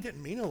morning probably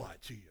didn't mean a lot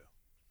to you.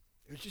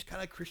 It was just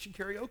kind of Christian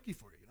karaoke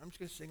for you. I'm just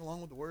going to sing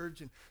along with the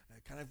words and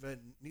kind of a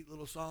neat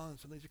little song. And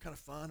some things are kind of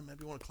fun and maybe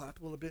you want to clap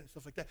a little bit and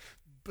stuff like that.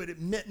 But it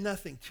meant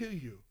nothing to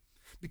you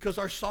because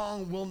our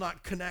song will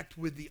not connect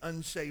with the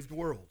unsaved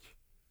world.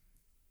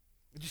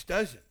 It just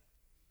doesn't.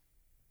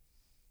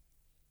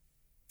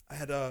 I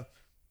had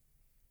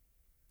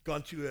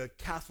gone to a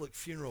Catholic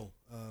funeral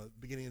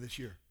beginning of this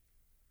year.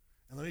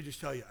 And let me just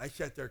tell you, I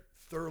sat there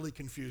thoroughly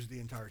confused the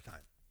entire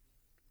time.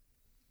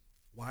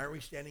 Why are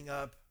we standing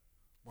up?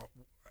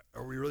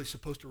 Are we really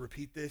supposed to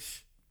repeat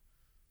this?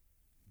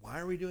 Why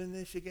are we doing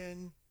this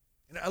again?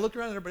 And I looked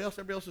around at everybody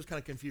else was kind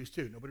of confused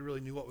too. Nobody really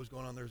knew what was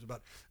going on.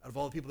 Out of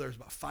all the people, there was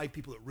about 5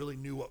 people that really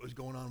knew what was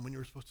going on, when you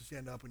were supposed to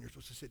stand up, when you were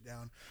supposed to sit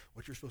down,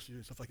 what you're supposed to do,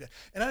 and stuff like that.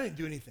 And I didn't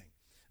do anything.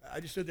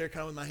 I just stood there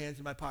kind of with my hands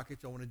in my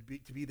pockets. I wanted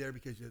to be there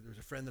because there was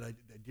a friend that I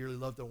dearly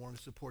loved that I wanted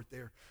to support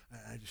there.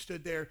 I just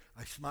stood there.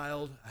 I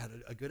smiled. I had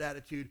a good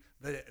attitude.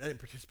 But I didn't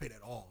participate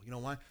at all. You know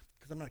why?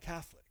 Because I'm not a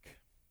Catholic.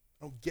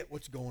 I don't get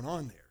what's going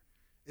on there.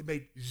 It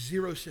made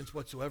zero sense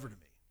whatsoever to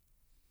me.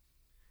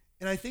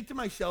 And I think to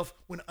myself,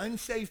 when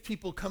unsaved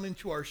people come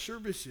into our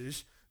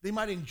services, they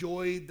might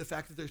enjoy the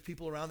fact that there's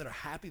people around that are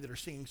happy, that are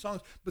singing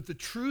songs, but the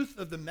truth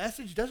of the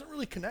message doesn't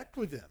really connect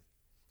with them.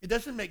 It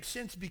doesn't make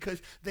sense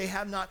because they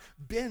have not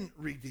been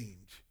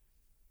redeemed.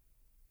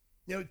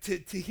 You know,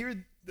 to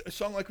hear a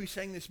song like we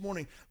sang this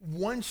morning,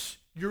 once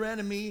your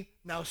enemy,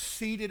 now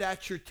seated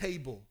at your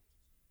table.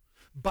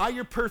 By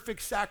your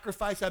perfect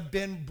sacrifice, I've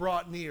been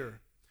brought near.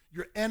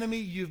 Your enemy,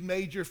 you've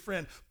made your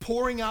friend.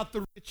 Pouring out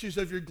the riches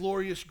of your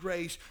glorious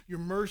grace, your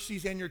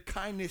mercies and your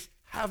kindness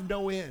have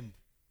no end.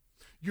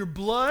 Your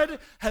blood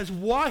has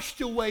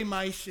washed away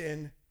my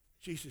sin.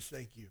 Jesus,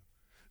 thank you.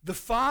 The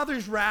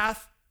Father's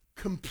wrath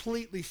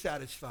completely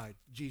satisfied.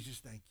 Jesus,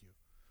 thank you.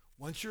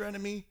 Once your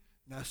enemy,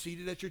 now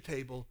seated at your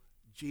table.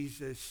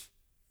 Jesus,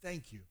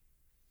 thank you.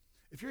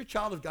 If you're a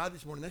child of God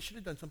this morning, that should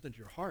have done something to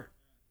your heart.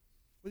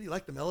 Whether you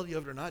like the melody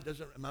of it or not, it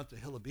doesn't amount to a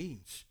hill of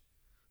beans.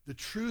 The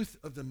truth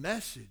of the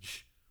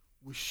message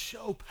was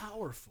so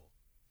powerful.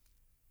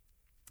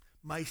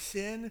 My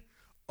sin,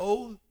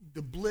 oh,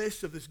 the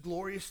bliss of this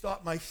glorious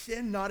thought, my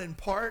sin not in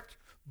part,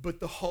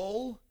 but the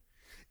whole,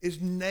 is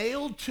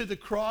nailed to the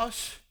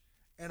cross,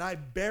 and I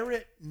bear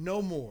it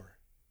no more.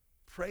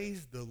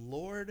 Praise the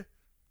Lord,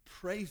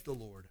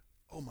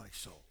 oh my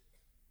soul.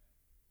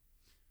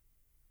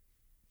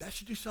 That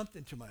should do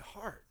something to my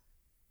heart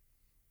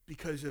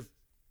because of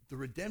the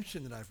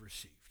redemption that I've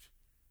received.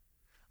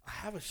 I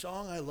have a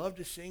song I love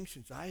to sing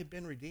since I have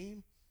been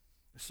redeemed.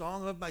 A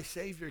song of my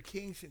Savior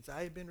King since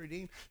I have been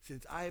redeemed.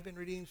 Since I have been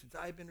redeemed, since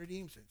I have been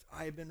redeemed, since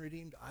I have been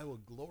redeemed, I will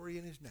glory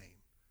in his name.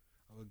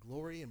 I will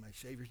glory in my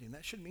Savior's name.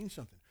 That should mean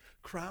something.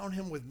 Crown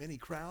him with many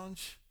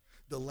crowns,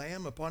 the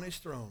Lamb upon his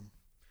throne.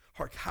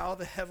 Hark how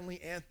the heavenly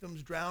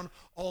anthems drown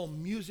all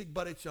music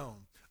but its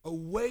own.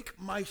 Awake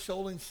my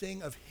soul and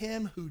sing of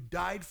him who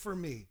died for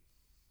me,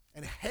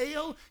 and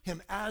hail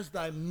him as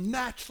thy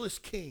matchless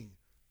King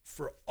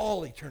for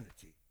all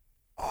eternity.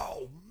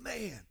 Oh,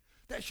 man,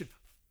 that should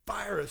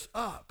fire us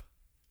up.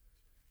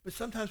 But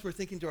sometimes we're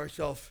thinking to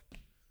ourselves,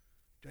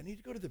 do I need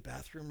to go to the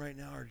bathroom right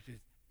now? Or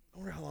I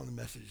wonder how long the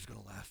message is going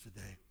to last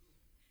today.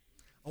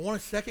 I want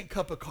a second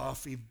cup of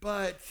coffee,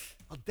 but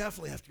I'll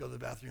definitely have to go to the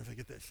bathroom if I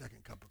get that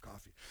second cup of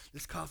coffee.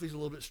 This coffee's a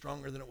little bit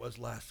stronger than it was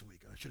last week.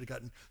 I should have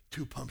gotten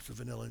 2 pumps of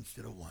vanilla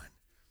instead of 1.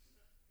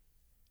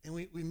 And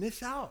we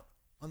miss out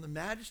on the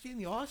majesty and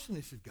the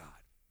awesomeness of God.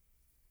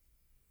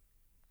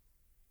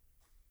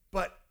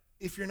 But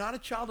if you're not a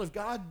child of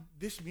God,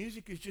 this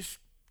music is just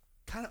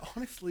kind of,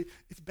 honestly,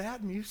 it's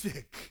bad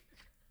music.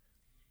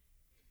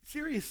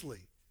 Seriously.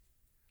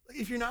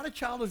 If you're not a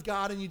child of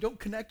God and you don't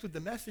connect with the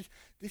message,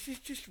 this is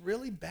just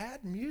really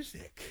bad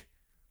music,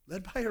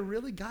 led by a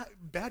really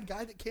bad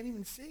guy that can't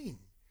even sing.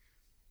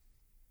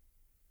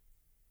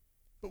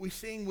 But we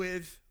sing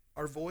with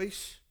our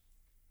voice.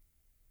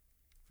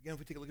 Again, if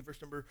we take a look at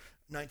verse number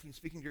 19,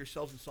 speaking to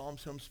yourselves in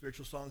psalms, hymns,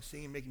 spiritual songs,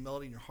 singing, making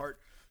melody in your heart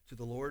to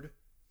the Lord.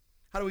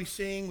 How do we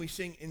sing? We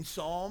sing in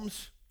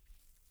Psalms.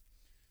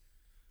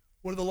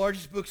 One of the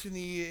largest books in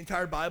the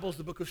entire Bible is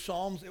the book of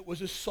Psalms. It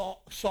was a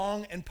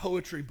song and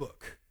poetry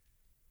book.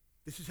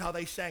 This is how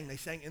they sang. They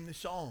sang in the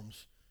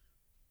Psalms.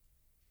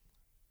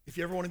 If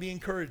you ever want to be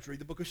encouraged, read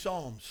the book of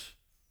Psalms.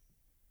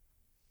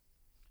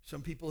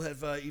 Some people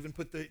have even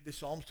put the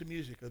Psalms to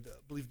music. I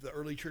believe the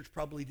early church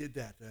probably did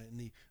that. In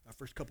the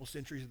first couple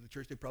centuries of the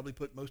church, they probably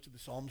put most of the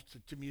Psalms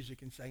to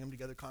music and sang them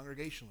together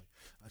congregationally.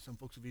 Some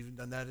folks have even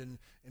done that in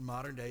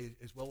modern day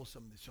as well as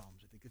some of the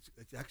Psalms. I think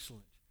it's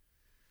excellent.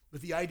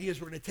 But the idea is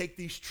we're going to take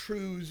these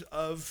truths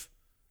of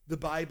the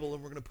Bible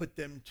and we're going to put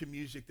them to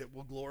music that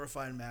will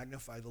glorify and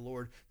magnify the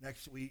Lord.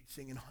 Next, we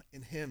sing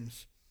in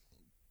hymns.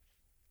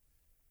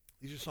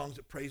 These are songs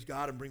that praise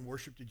God and bring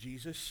worship to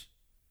Jesus.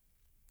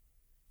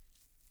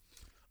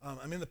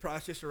 I'm in the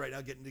process of right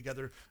now getting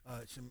together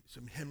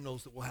some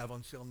hymnals that we'll have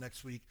on sale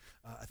next week.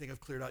 I think I've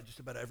cleared out just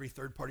about every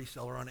third-party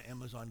seller on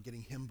Amazon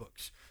getting hymn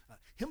books.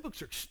 Hymn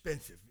books are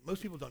expensive.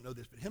 Most people don't know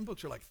this, but hymn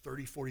books are like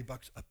 $30,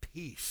 $40 a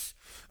piece.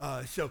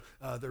 So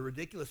they're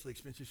ridiculously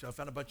expensive. So I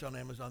found a bunch on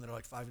Amazon that are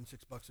like $5 and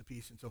 $6 a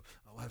piece, and so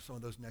I'll have some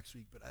of those next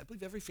week. But I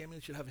believe every family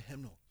should have a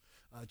hymnal.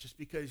 Just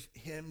because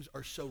hymns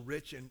are so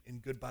rich in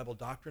good Bible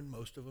doctrine,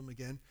 most of them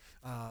again.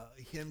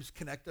 Hymns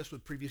connect us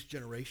with previous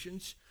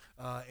generations,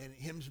 and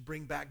hymns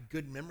bring back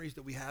good memories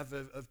that we have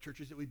of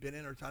churches that we've been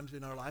in or times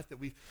in our life that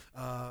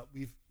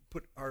we've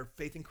put our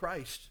faith in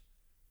Christ.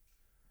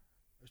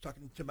 I was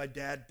talking to my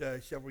dad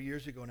several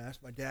years ago and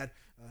asked my dad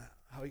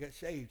how he got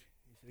saved.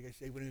 He said he got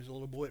saved when he was a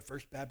little boy at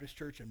First Baptist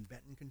Church in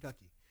Benton,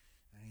 Kentucky.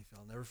 And he said,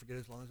 I'll never forget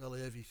as long as I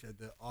live. He said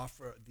the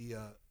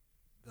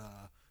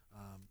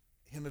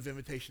hymn of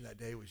invitation that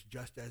day was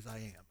Just As I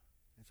Am.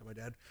 And so my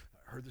dad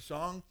heard the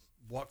song,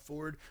 walked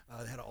forward,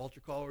 had an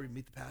altar call where he'd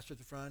meet the pastor at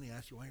the front. He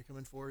asked you why you're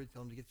coming forward,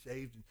 tell him to get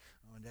saved. And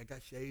my dad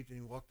got saved, and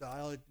he walked the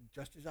aisle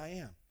Just As I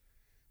Am.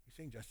 We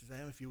sang Just As I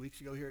Am a few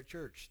weeks ago here at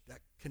church. That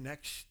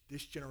connects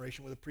this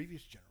generation with a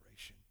previous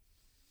generation.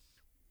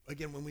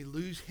 Again, when we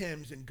lose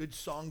hymns and good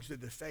songs of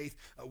the faith,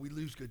 we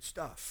lose good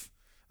stuff.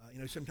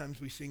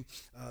 Sometimes we sing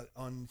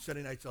on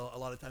Sunday nights, a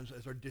lot of times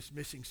as our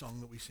dismissing song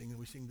that we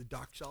sing the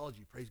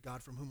doxology, praise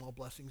God from whom all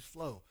blessings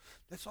flow.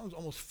 That song's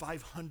almost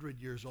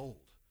 500 years old.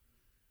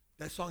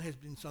 That song has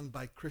been sung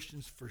by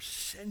Christians for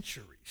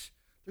centuries.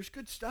 There's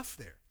good stuff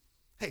there.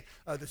 Hey,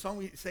 the song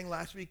we sang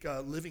last week,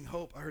 Living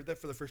Hope, I heard that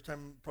for the first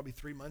time probably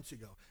 3 months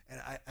ago. And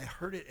I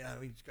heard it and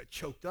I just got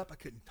choked up. I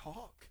couldn't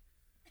talk.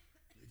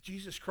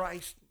 Jesus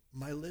Christ,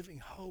 my living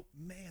hope.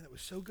 Man, that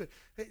was so good.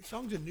 Hey,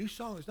 song's a new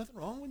song. There's nothing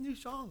wrong with new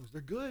songs. They're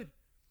good.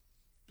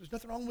 There's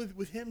nothing wrong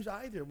with hymns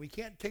either. We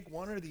can't take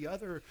one or the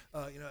other.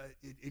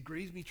 It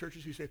grieves me,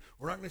 churches who say,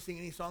 we're not going to sing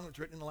any song that's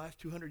written in the last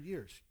 200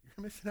 years.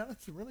 You're missing out on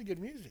some really good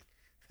music.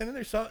 And then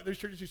there's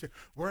churches who say,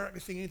 we're not going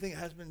to sing anything that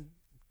has been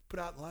put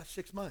out in the last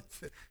 6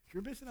 months.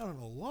 You're missing out on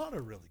a lot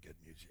of really good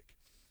music.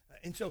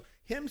 And so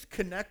hymns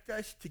connect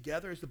us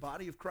together as the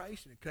body of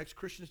Christ, and it connects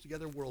Christians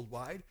together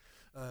worldwide.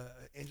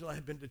 Angela and I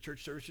have been to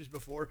church services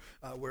before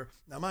where,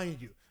 now mind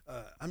you,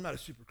 I'm not a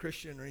super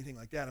Christian or anything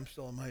like that. I'm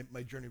still on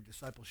my journey of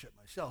discipleship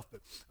myself,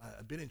 but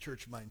I've been in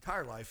church my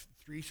entire life,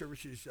 3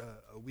 services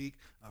a week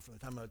from the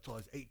time until I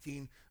was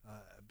 18.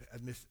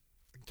 I've missed,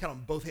 I can count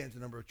on both hands the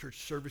number of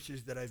church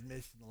services that I've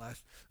missed in the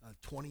last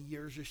 20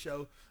 years or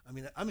so. I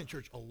mean, I'm in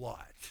church a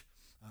lot.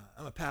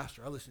 I'm a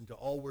pastor. I listen to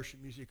all worship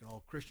music and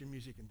all Christian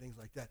music and things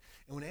like that.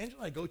 And when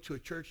Angela and I go to a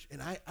church,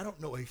 and I don't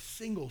know a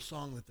single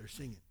song that they're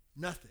singing,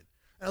 nothing.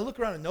 And I look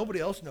around and nobody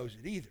else knows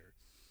it either.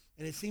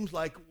 And it seems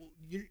like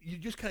you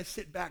just kind of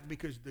sit back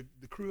because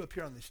the crew up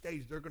here on the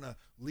stage, they're going to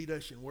lead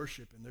us in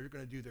worship and they're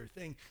going to do their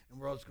thing, and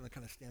we're all just going to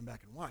kind of stand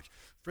back and watch.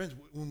 Friends,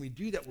 when we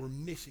do that, we're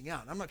missing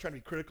out. And I'm not trying to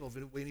be critical of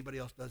the way anybody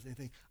else does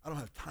anything. I don't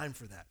have time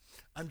for that.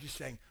 I'm just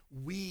saying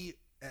we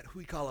at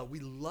Huikala, we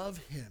love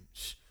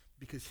hymns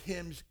because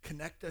hymns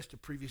connect us to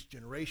previous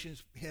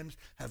generations. Hymns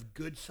have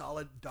good,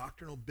 solid,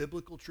 doctrinal,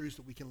 biblical truths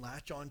that we can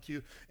latch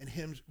onto, and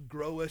hymns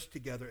grow us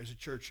together as a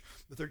church.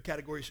 The third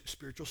category is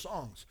spiritual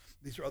songs.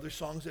 These are other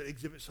songs that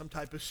exhibit some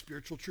type of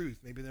spiritual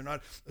truth. Maybe they're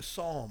not a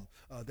psalm.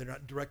 They're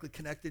not directly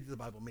connected to the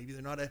Bible. Maybe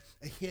they're not a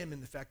hymn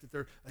in the fact that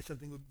they're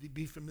something that would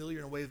be familiar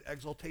in a way of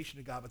exaltation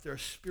to God, but they're a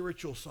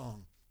spiritual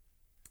song.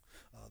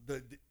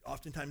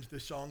 Oftentimes the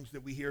songs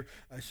that we hear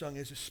sung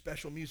as a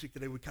special music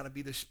today would kind of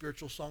be the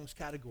spiritual songs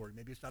category.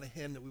 Maybe it's not a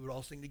hymn that we would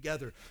all sing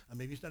together.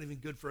 Maybe it's not even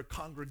good for a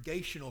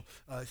congregational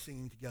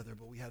singing together,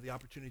 but we have the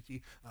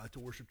opportunity to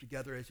worship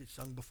together as it's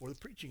sung before the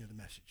preaching of the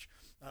message.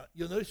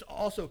 You'll notice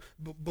also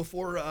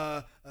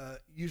before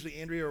usually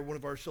Andrea or one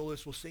of our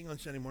soloists will sing on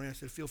Sunday morning, I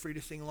said, feel free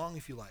to sing along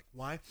if you like.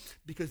 Why?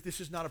 Because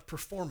this is not a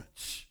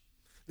performance.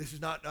 This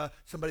is not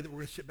somebody that we're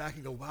going to sit back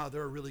and go, wow,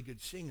 they're a really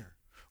good singer.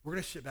 We're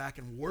going to sit back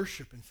and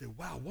worship and say,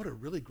 wow, what a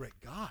really great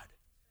God.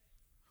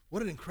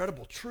 What an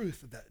incredible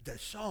truth of that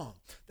song.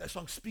 That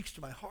song speaks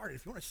to my heart.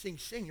 If you want to sing,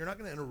 sing. You're not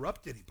going to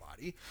interrupt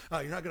anybody.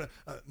 You're not going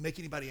to make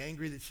anybody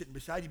angry that's sitting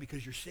beside you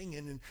because you're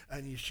singing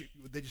and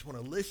they just want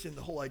to listen.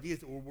 The whole idea is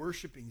that we're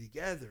worshiping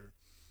together.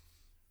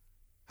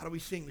 How do we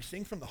sing? We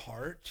sing from the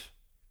heart.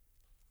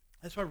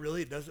 That's why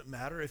really it doesn't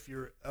matter if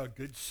you're a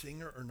good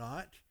singer or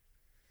not.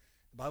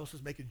 The Bible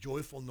says make a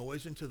joyful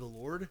noise unto the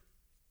Lord.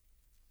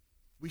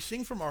 We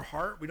sing from our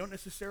heart. We don't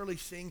necessarily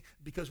sing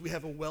because we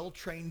have a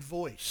well-trained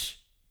voice.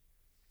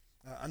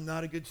 I'm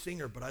not a good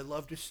singer, but I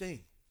love to sing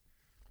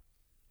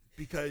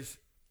because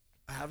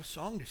I have a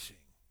song to sing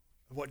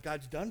of what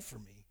God's done for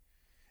me.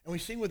 And we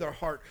sing with our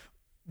heart.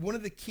 One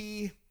of the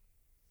key,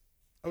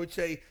 I would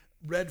say,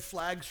 red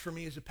flags for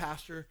me as a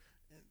pastor,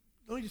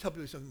 let me just help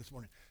you with something this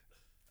morning.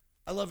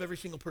 I love every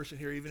single person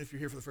here, even if you're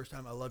here for the first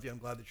time. I love you. I'm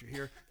glad that you're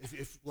here.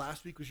 If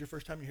last week was your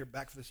first time, you're here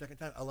back for the second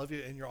time, I love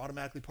you, and you're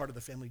automatically part of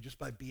the family just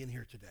by being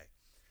here today.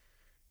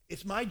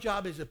 It's my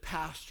job as a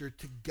pastor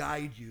to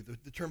guide you.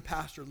 The term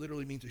pastor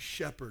literally means a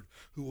shepherd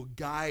who will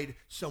guide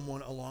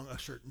someone along a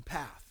certain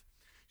path.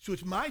 So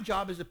it's my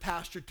job as a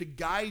pastor to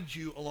guide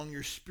you along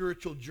your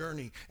spiritual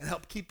journey and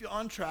help keep you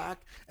on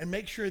track and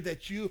make sure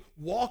that you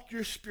walk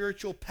your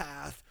spiritual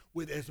path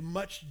with as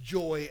much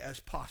joy as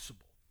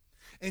possible.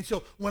 And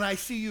so when I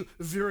see you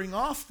veering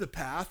off the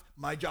path,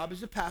 my job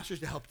as a pastor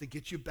is to help to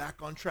get you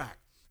back on track.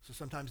 So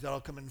sometimes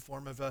that'll come in the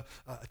form of a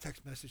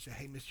text message saying,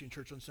 hey, missed you in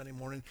church on Sunday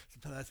morning.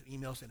 Sometimes that's an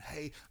email saying,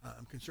 hey,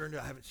 I'm concerned.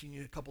 I haven't seen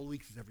you in a couple of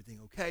weeks. Is everything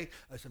okay?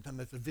 Sometimes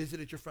that's a visit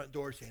at your front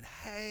door saying,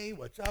 hey,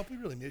 what's up? We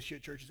really miss you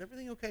at church. Is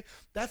everything okay?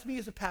 That's me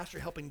as a pastor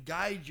helping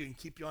guide you and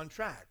keep you on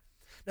track.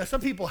 Now,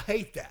 some people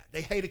hate that.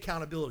 They hate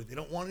accountability. They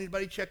don't want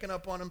anybody checking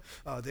up on them.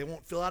 They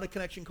won't fill out a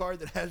connection card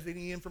that has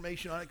any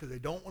information on it because they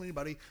don't want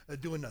anybody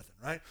doing nothing,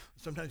 right?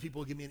 Sometimes people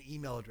will give me an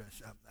email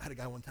address. I had a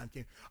guy one time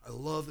came, I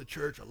love the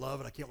church. I love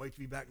it. I can't wait to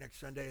be back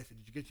next Sunday. I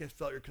said, did you get a chance to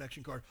fill out your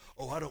connection card?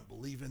 Oh, I don't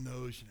believe in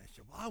those. And I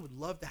said, well, I would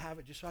love to have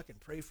it just so I can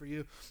pray for you.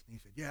 And he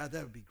said, yeah,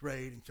 that would be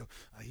great. And so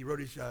he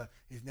wrote his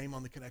name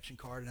on the connection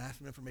card and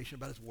asked him information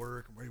about his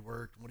work and where he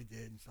worked and what he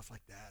did and stuff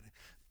like that. And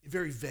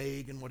very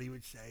vague in what he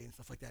would say and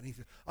stuff like that. And he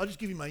said, I'll just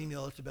give you my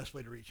email. That's the best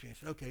way to reach me. I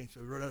said, okay. And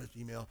so he wrote out his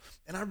email.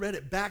 And I read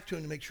it back to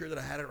him to make sure that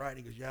I had it right. And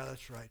he goes, yeah,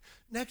 that's right.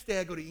 Next day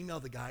I go to email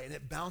the guy, and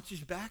it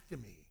bounces back to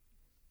me.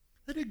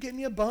 That dude gave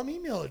me a bum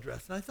email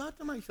address. And I thought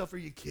to myself, are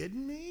you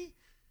kidding me?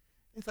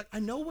 And it's like,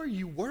 I know where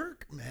you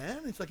work,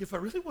 man. It's like, if I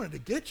really wanted to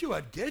get you,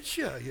 I'd get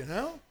you, you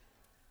know?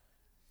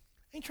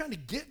 I ain't trying to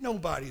get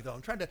nobody, though.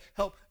 I'm trying to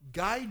help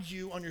guide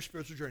you on your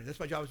spiritual journey. That's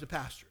my job as a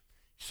pastor.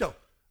 So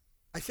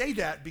I say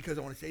that because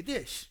I want to say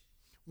this.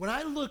 When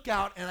I look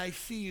out and I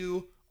see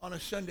you on a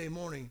Sunday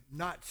morning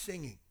not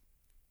singing,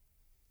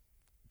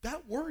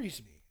 that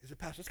worries me as a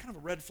pastor. It's kind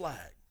of a red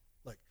flag.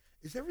 Like,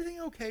 is everything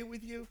okay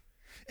with you?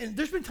 And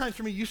there's been times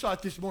for me, you saw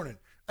it this morning,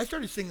 I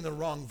started singing the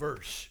wrong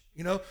verse,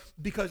 you know,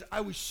 because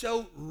I was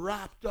so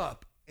wrapped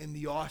up in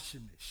the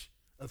awesomeness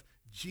of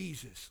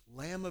Jesus,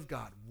 Lamb of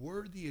God,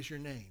 worthy is your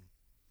name,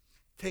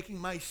 taking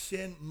my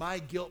sin, my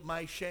guilt,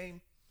 my shame,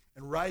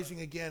 and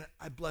rising again,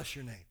 I bless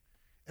your name.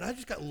 And I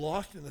just got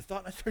lost in the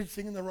thought, and I started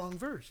singing the wrong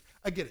verse.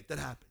 I get it. That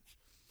happens.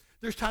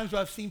 There's times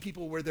where I've seen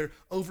people where they're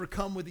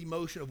overcome with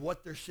emotion of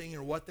what they're singing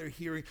or what they're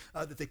hearing,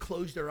 that they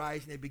close their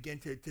eyes and they begin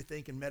to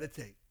think and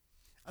meditate.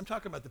 I'm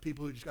talking about the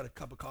people who just got a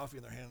cup of coffee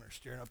in their hand and are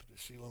staring up at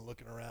the ceiling,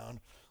 looking around,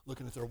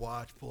 looking at their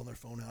watch, pulling their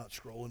phone out,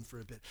 scrolling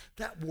for a bit.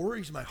 That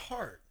worries my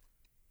heart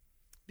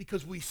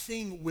because we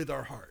sing with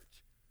our heart.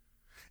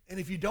 And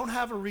if you don't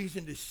have a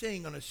reason to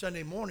sing on a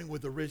Sunday morning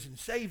with the risen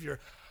Savior,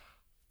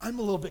 I'm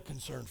a little bit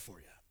concerned for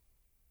you.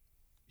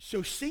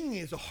 So singing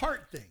is a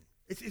heart thing.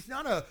 It's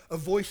not a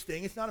voice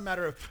thing. It's not a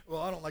matter of,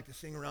 well, I don't like to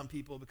sing around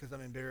people because I'm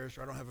embarrassed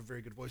or I don't have a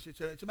very good voice.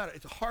 It's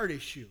a heart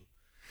issue.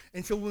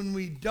 And so when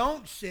we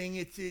don't sing,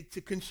 it's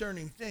a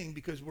concerning thing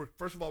because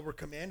first of all, we're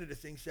commanded to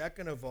sing.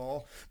 Second of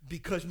all,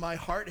 because my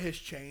heart has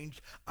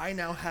changed, I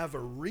now have a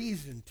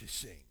reason to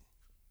sing.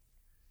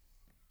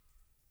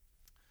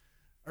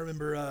 I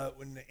remember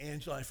when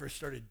Angela and I first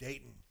started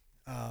dating,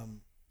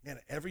 man,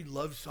 every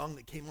love song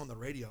that came on the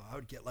radio, I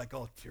would get like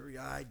all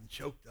teary-eyed and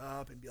choked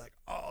up and be like,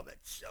 oh,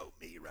 that's so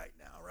me right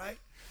now, right?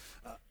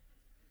 I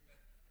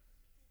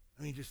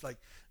mean, just like,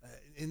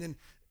 and then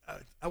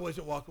I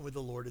wasn't walking with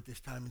the Lord at this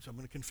time, and so I'm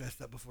going to confess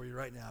that before you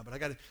right now.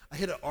 But I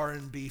hit an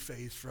R&B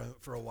phase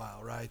for a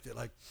while, right? That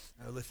like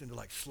I listened to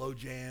like slow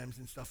jams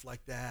and stuff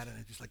like that, and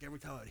it's just like every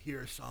time I'd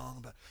hear a song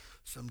about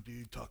some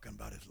dude talking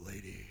about his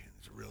lady and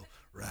it's a real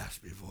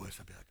raspy voice,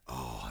 I'd be like,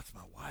 oh, that's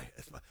my wife.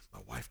 That's my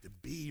wife to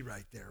be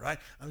right there, right?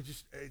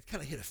 It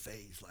kind of hit a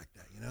phase like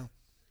that, you know?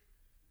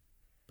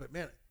 But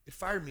man, it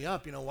fired me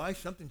up. You know why?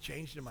 Something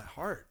changed in my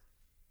heart.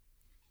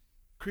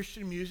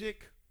 Christian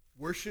music,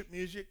 worship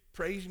music,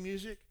 praise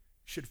music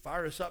should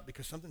fire us up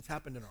because something's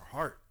happened in our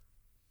heart.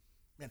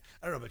 Man,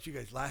 I don't know about you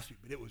guys last week,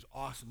 but it was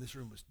awesome. This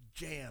room was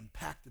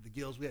jam-packed to the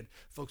gills. We had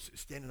folks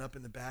standing up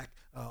in the back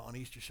on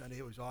Easter Sunday.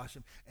 It was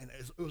awesome. And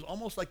it was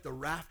almost like the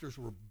rafters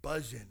were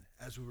buzzing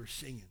as we were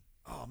singing.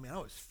 Oh, man, I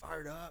was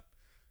fired up.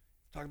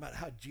 Talking about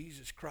how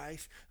Jesus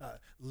Christ,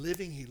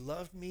 living, he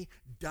loved me.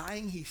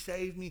 Dying, he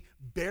saved me.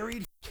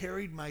 Buried, he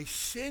carried my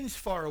sins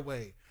far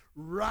away.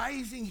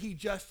 Rising, he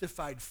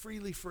justified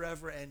freely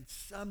forever. And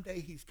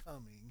someday he's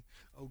coming.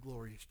 Oh,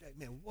 glorious day.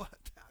 Man, what?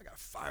 I got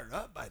fired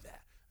up by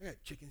that. I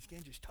got chicken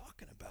skin just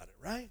talking about it,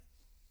 right?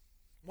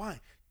 Why?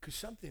 Because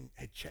something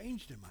had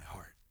changed in my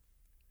heart.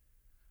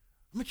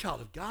 I'm a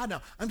child of God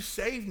now. I'm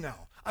saved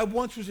now. I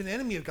once was an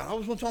enemy of God. I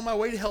was once on my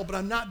way to hell, but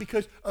I'm not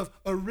because of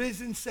a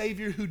risen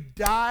Savior who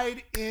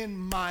died in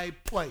my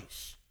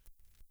place.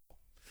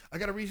 I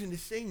got a reason to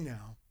sing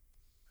now.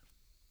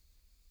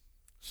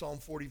 Psalm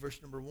 40,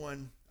 verse number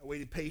 1. I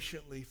waited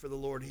patiently for the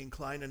Lord. He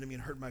inclined unto me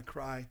and heard my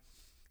cry.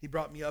 He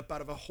brought me up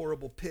out of a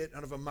horrible pit,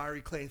 out of a miry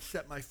clay, and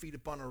set my feet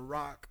upon a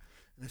rock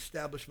and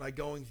established my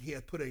goings. He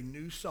hath put a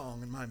new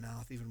song in my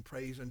mouth, even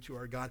praise unto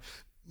our God.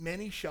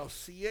 Many shall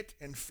see it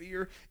and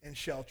fear and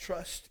shall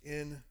trust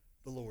in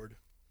the Lord.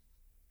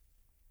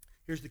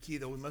 Here's the key,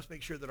 though. We must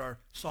make sure that our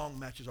song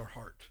matches our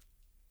heart.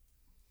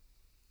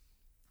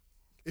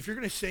 If you're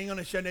going to sing on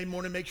a Sunday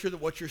morning, make sure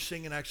that what you're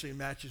singing actually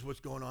matches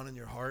what's going on in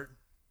your heart.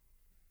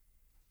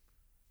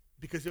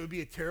 Because it would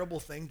be a terrible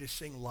thing to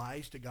sing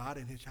lies to God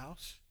in his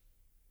house.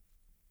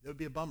 That would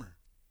be a bummer.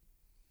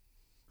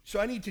 So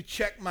I need to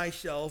check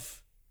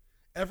myself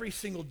every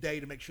single day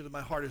to make sure that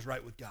my heart is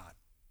right with God.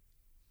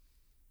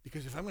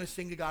 Because if I'm going to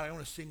sing to God, I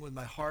want to sing with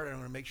my heart. I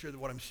want to make sure that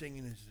what I'm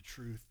singing is the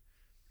truth.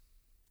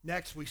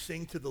 Next, we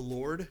sing to the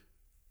Lord.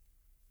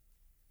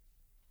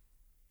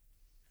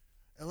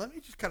 And let me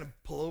just kind of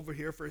pull over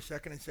here for a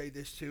second and say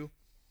this too.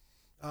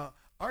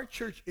 Our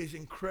church is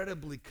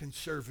incredibly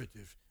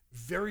conservative.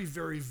 Very,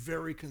 very,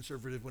 very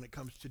conservative when it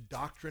comes to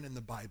doctrine and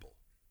the Bible.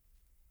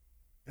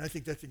 And I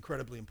think that's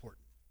incredibly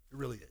important. It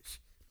really is.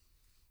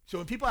 So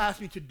when people ask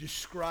me to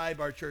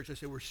describe our church, I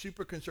say we're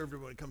super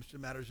conservative when it comes to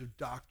matters of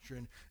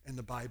doctrine and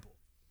the Bible.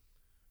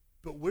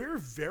 But we're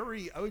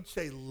very, I would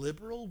say,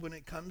 liberal when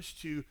it comes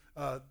to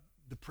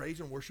the praise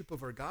and worship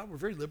of our God. We're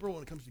very liberal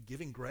when it comes to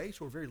giving grace.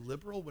 We're very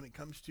liberal when it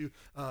comes to,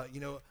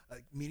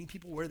 meeting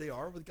people where they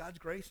are with God's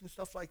grace and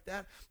stuff like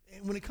that.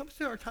 And when it comes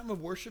to our time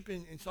of worship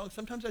and song,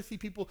 sometimes I see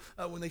people,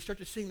 when they start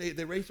to sing,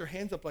 they raise their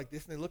hands up like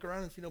this, and they look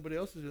around and see nobody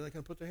else is doing it, they kind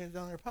of put their hands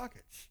down in their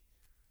pockets.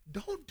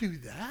 Don't do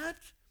that.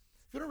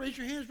 If you don't raise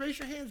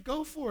your hands,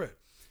 go for it.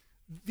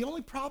 The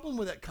only problem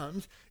with that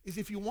comes is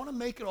if you want to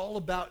make it all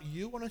about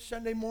you on a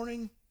Sunday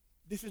morning,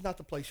 this is not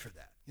the place for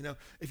that.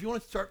 If you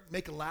want to start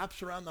making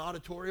laps around the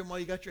auditorium while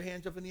you got your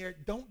hands up in the air,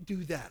 don't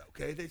do that,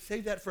 okay?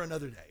 Save that for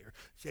another day, or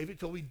save it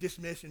till we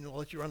dismiss and we'll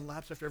let you run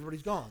laps after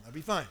everybody's gone. That'll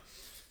be fine.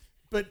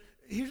 But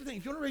here's the thing.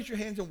 If you want to raise your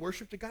hands and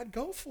worship to God,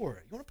 go for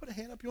it. You want to put a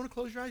hand up, you want to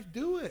close your eyes,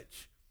 do it.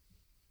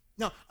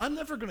 Now, I'm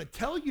never going to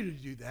tell you to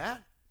do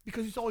that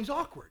because it's always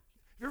awkward.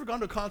 Have you ever gone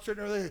to a concert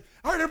and they're like,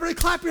 all right, everybody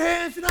clap your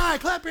hands tonight,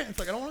 clap your hands. It's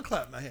like, I don't want to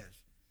clap my hands.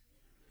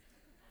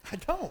 I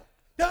don't.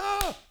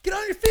 No, get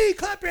on your feet,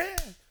 clap your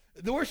hands.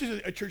 The worst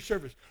is a church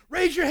service.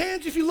 Raise your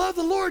hands if you love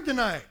the Lord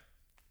tonight.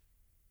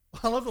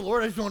 Well, I love the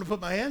Lord, I just don't want to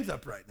put my hands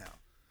up right now.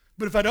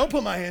 But if I don't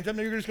put my hands up,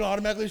 then you're just going to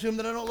automatically assume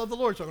that I don't love the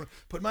Lord. So I'm going to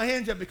put my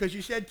hands up because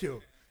you said to.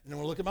 And then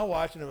we'll look at my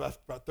watch, and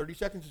about 30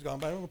 seconds is gone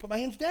by, I'm going to put my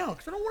hands down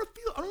because I don't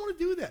want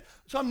to do that.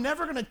 So I'm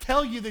never going to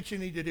tell you that you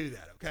need to do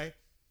that, okay?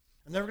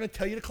 I'm never going to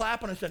tell you to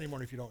clap on a Sunday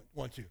morning if you don't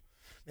want to.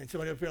 And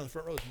somebody up here on the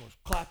front row is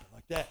clapping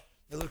like that.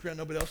 They look around,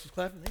 nobody else is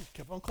clapping. They just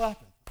kept on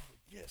clapping.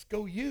 Yes,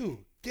 go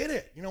you. Get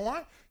it. You know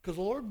why? Because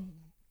the Lord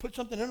put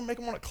something in them, make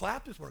them want to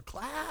clap this morning.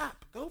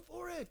 Clap. Go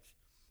for it.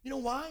 You know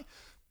why?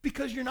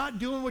 Because you're not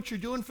doing what you're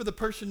doing for the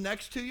person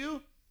next to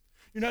you.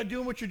 You're not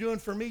doing what you're doing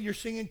for me. You're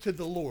singing to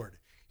the Lord.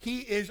 He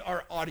is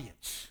our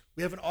audience.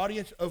 We have an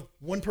audience of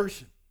one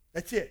person.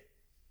 That's it.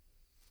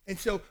 And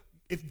so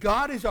if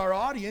God is our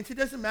audience, it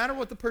doesn't matter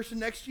what the person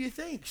next to you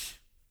thinks.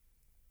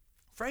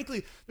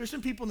 Frankly, there's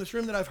some people in this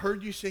room that I've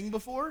heard you sing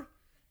before,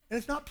 and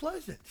it's not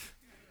pleasant.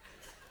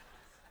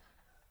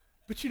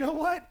 But you know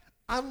what?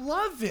 I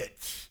love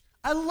it.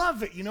 I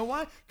love it. You know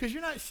why? Because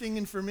you're not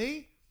singing for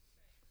me.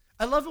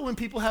 I love it when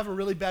people have a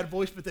really bad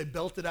voice, but they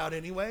belt it out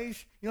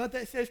anyways. You know what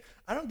that says?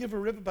 I don't give a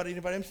rip about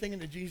anybody. I'm singing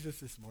to Jesus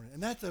this morning.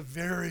 And that's a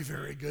very,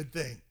 very good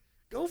thing.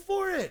 Go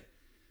for it.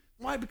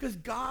 Why? Because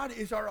God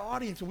is our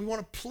audience, and we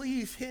want to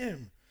please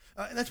him.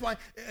 And that's why,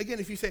 again,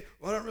 if you say,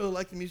 well, I don't really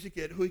like the music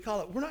yet, who we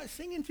call it? We're not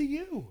singing to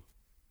you.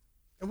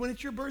 And when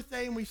it's your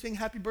birthday and we sing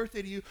happy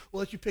birthday to you,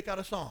 we'll let you pick out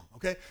a song,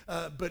 okay?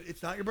 But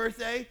it's not your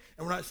birthday,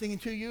 and we're not singing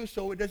to you,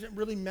 so it doesn't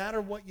really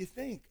matter what you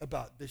think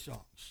about the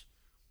songs.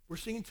 We're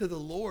singing to the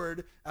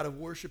Lord out of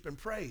worship and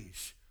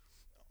praise.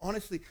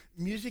 Honestly,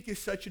 music is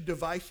such a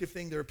divisive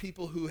thing. There are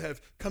people who have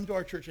come to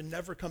our church and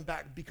never come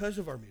back because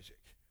of our music.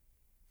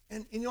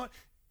 And you know what?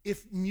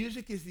 If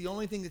music is the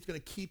only thing that's going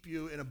to keep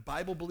you in a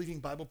Bible-believing,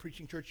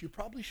 Bible-preaching church, you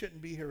probably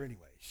shouldn't be here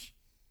anyways.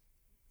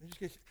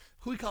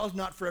 Who we call is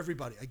not for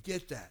everybody. I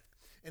get that.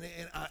 And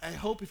I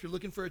hope if you're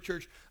looking for a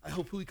church, I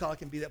hope Who We Call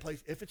can be that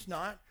place. If it's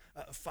not,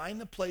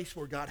 find the place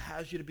where God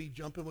has you to be,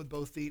 jumping with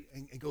both feet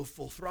and go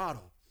full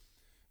throttle.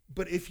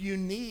 But if you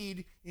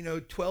need,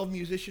 12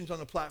 musicians on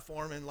the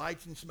platform and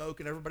lights and smoke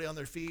and everybody on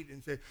their feet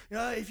and say,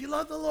 if you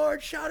love the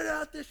Lord, shout it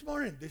out this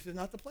morning. This is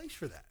not the place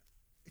for that.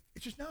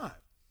 It's just not.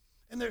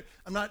 And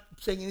I'm not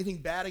saying anything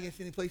bad against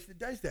any place that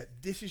does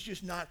that. This is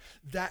just not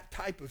that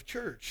type of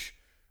church.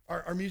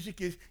 Our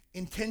music is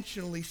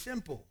intentionally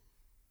simple.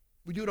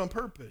 We do it on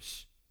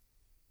purpose.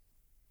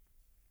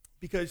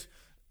 Because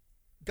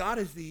God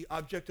is the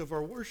object of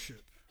our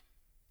worship.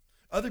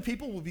 Other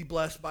people will be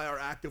blessed by our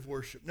act of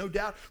worship. No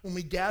doubt when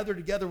we gather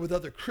together with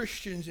other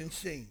Christians and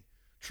sing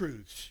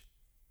truths,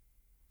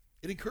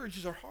 it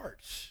encourages our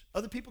hearts.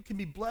 Other people can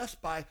be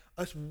blessed by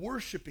us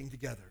worshiping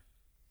together.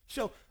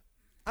 So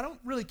I don't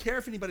really care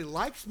if anybody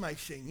likes my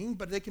singing,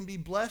 but they can be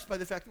blessed by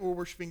the fact that we're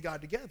worshiping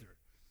God together.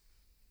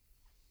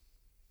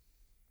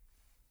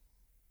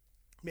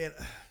 Man,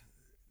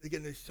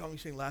 again, this song we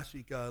sang last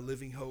week,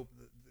 Living Hope,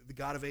 the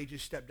God of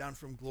ages stepped down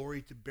from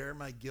glory to bear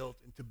my guilt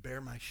and to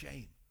bear my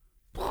shame.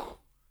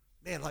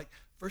 Man,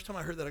 first time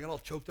I heard that, I got all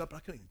choked up and I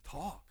couldn't even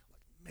talk.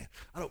 Man,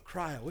 I don't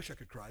cry. I wish I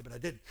could cry, but I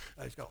didn't.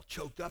 I just got all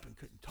choked up and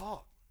couldn't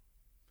talk.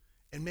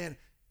 And man,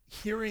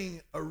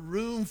 hearing a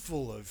room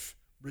full of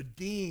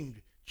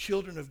redeemed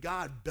children of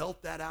God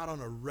belt that out on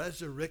a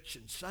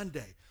Resurrection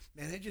Sunday,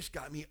 man, it just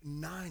got me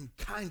 9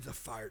 kinds of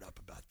fired up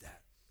about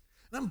that.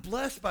 And I'm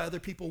blessed by other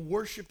people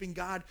worshiping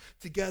God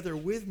together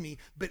with me,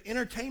 but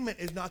entertainment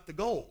is not the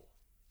goal.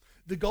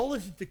 The goal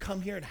isn't to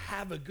come here and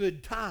have a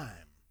good time.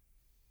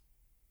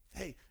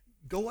 Hey,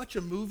 go watch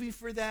a movie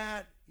for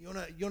that. You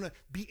wanna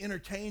be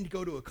entertained,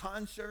 go to a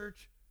concert.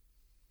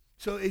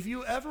 So if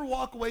you ever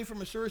walk away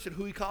from a service at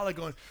Huikala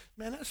going,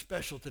 man, that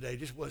special today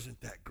just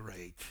wasn't that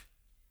great.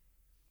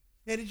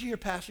 Yeah, did you hear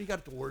Pastor? He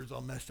got the words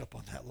all messed up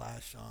on that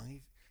last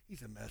song.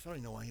 He's a mess. I don't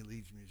even know why he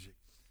leads music.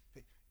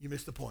 Hey, you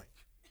missed the point.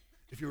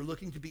 If you're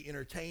looking to be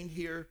entertained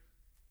here,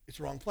 it's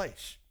the wrong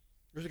place.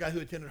 There's a guy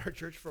who attended our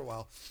church for a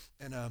while,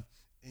 and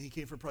he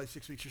came for probably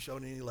 6 weeks or so,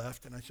 and then he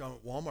left. And I saw him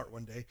at Walmart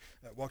one day.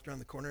 I walked around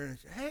the corner, and I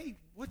said, hey,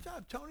 what's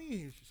up, Tony? And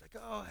he was just like,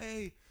 oh,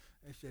 hey.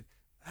 I said,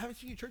 I haven't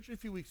seen you at church in a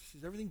few weeks.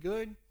 Is everything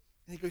good? And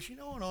he goes,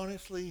 what,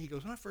 honestly? He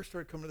goes, when I first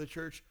started coming to the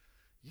church,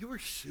 you were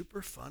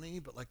super funny,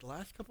 but the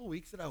last couple of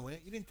weeks that I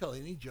went, you didn't tell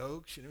any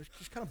jokes, and it was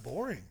just kind of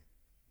boring.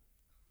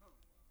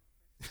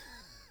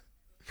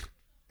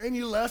 And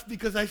you left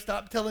because I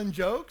stopped telling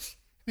jokes?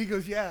 And he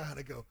goes, yeah. And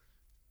I go,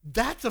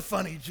 that's a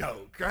funny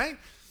joke, right?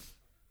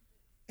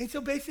 And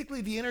so basically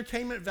the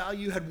entertainment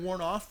value had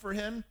worn off for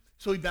him,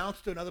 so he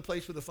bounced to another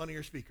place with a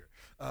funnier speaker.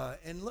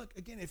 And look,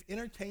 again, if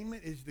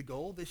entertainment is the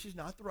goal, this is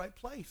not the right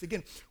place.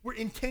 Again, we're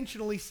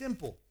intentionally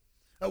simple.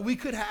 We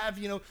could have,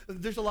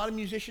 there's a lot of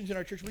musicians in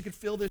our church. We could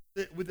fill this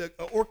with an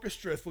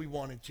orchestra if we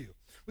wanted to.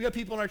 We got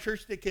people in our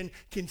church that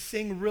can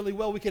sing really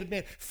well. We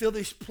could, fill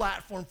this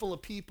platform full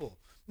of people.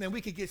 Man,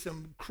 we could get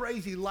some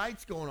crazy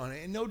lights going on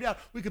it. And no doubt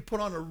we could put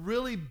on a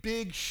really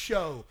big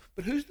show.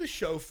 But who's the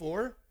show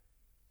for?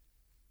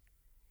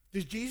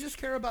 Does Jesus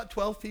care about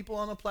 12 people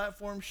on a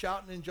platform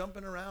shouting and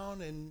jumping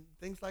around and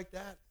things like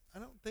that? I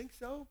don't think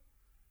so.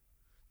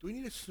 Do we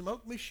need a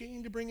smoke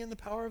machine to bring in the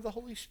power of the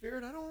Holy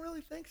Spirit? I don't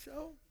really think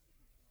so.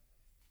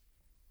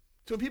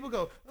 So when people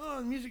go, oh,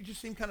 the music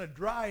just seemed kind of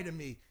dry to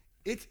me,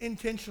 it's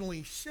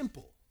intentionally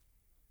simple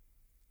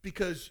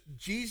because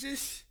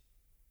Jesus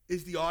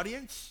is the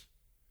audience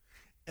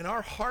and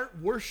our heart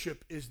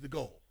worship is the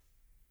goal.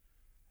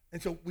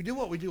 And so we do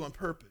what we do on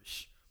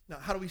purpose. Now,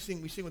 how do we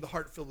sing? We sing with a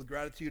heart filled with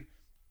gratitude.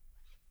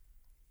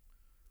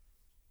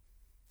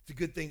 It's a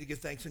good thing to give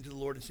thanks unto the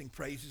Lord and sing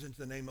praises unto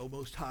the name of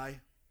Most High.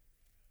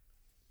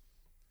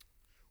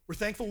 We're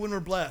thankful when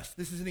we're blessed.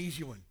 This is an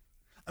easy one.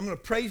 I'm going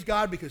to praise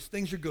God because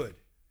things are good.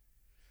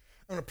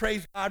 I'm going to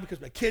praise God because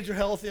my kids are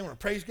healthy. I'm going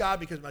to praise God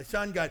because my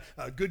son got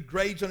good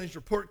grades on his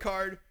report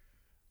card.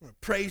 I'm going to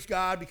praise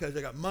God because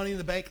I got money in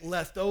the bank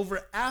left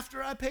over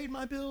after I paid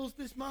my bills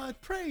this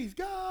month. Praise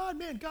God.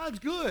 Man, God's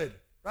good,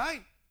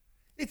 right?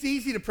 It's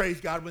easy to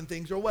praise God when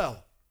things are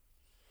well.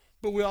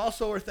 But we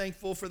also are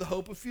thankful for the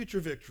hope of future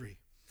victory.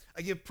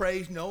 I give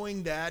praise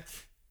knowing that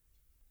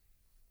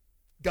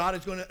God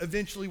is going to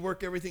eventually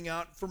work everything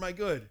out for my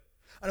good.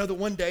 I know that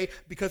one day,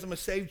 because I'm a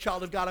saved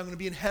child of God, I'm going to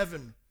be in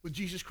heaven with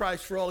Jesus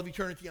Christ for all of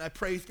eternity, and I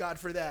praise God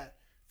for that.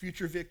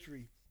 Future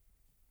victory.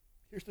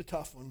 Here's the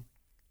tough one.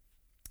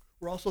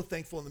 We're also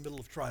thankful in the middle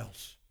of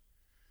trials.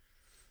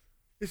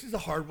 This is a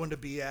hard one to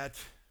be at.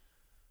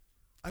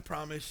 I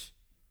promise.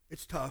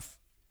 It's tough.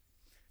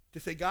 To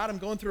say, God, I'm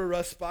going through a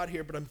rough spot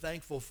here, but I'm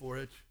thankful for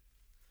it.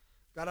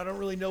 God, I don't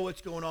really know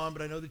what's going on,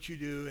 but I know that you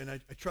do, and I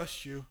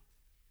trust you.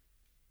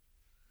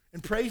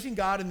 And praising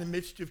God in the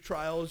midst of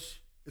trials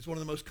is one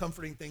of the most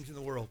comforting things in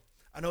the world.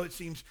 I know it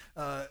seems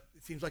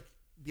like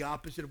the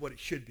opposite of what it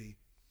should be.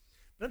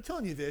 But I'm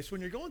telling you this,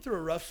 when you're going through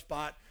a rough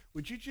spot,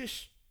 would you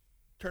just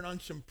turn on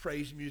some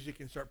praise music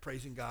and start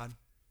praising God?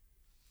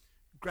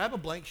 Grab a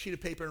blank sheet of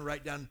paper and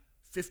write down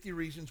 50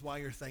 reasons why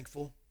you're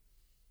thankful.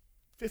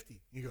 50.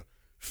 You go,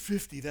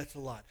 50, that's a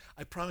lot.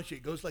 I promise you,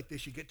 it goes like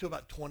this. You get to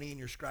about 20 and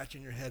you're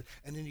scratching your head,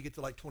 and then you get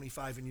to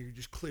 25 and you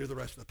just clear the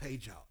rest of the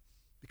page out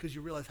because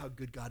you realize how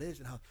good God is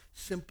and how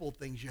simple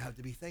things you have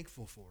to be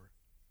thankful for.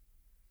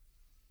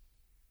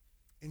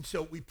 And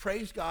so we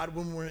praise God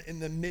when we're in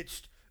the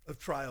midst of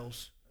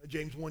trials.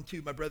 James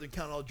 1:2, my brethren,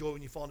 count it all joy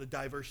when you fall into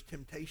diverse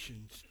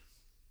temptations,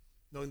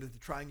 knowing that the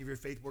trying of your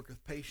faith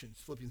worketh patience.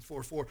 Philippians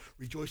 4:4,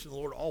 rejoice in the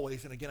Lord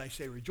always. And again, I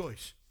say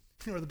rejoice.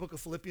 You know where the book of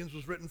Philippians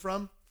was written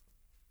from?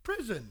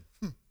 Prison.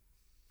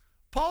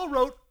 Paul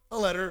wrote a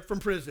letter from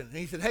prison. And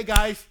he said, hey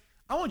guys,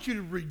 I want you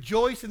to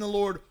rejoice in the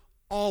Lord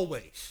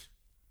always.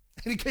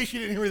 And in case you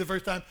didn't hear me the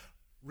first time,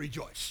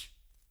 rejoice.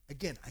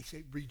 Again, I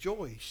say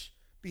rejoice.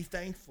 Be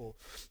thankful.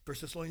 1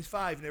 Thessalonians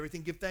 5, and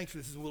everything give thanks, for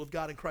this is the will of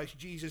God in Christ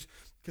Jesus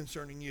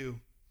concerning you.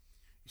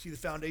 You see, the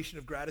foundation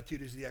of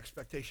gratitude is the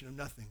expectation of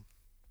nothing.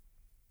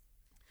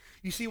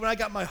 You see, when I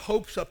got my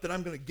hopes up that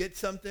I'm going to get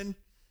something,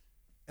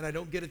 and I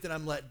don't get it, then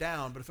I'm let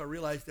down. But if I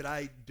realize that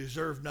I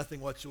deserve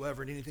nothing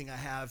whatsoever, and anything I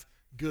have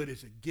good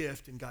is a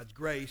gift in God's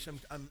grace,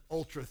 I'm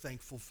ultra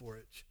thankful for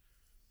it.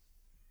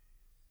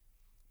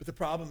 But the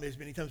problem is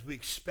many times we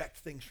expect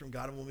things from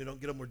God, and when we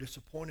don't get them, we're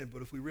disappointed.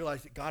 But if we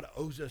realize that God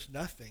owes us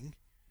nothing,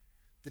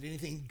 that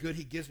anything good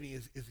he gives me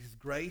is his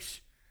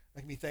grace, I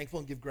can be thankful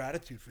and give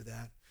gratitude for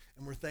that.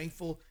 And we're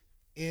thankful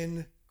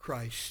in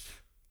Christ.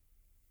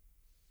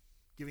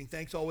 Giving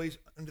thanks always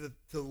unto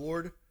the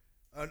Lord,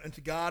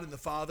 unto God and the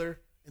Father,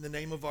 in the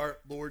name of our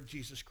Lord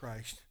Jesus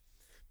Christ.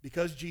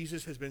 Because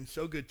Jesus has been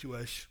so good to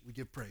us, we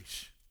give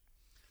praise.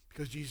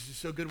 Because Jesus is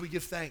so good, we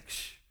give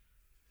thanks.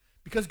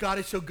 Because God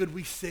is so good,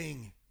 we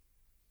sing.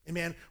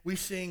 Amen. We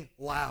sing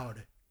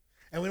loud.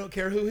 And we don't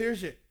care who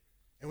hears it.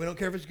 And we don't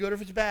care if it's good or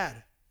if it's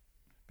bad.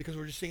 Because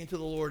we're just singing to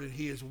the Lord, and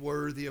he is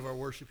worthy of our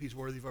worship. He's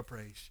worthy of our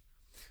praise.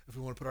 If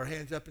we want to put our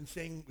hands up and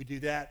sing, we do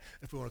that.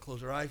 If we want to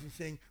close our eyes and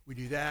sing, we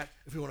do that.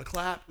 If we want to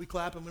clap, we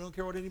clap, and we don't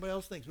care what anybody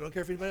else thinks. We don't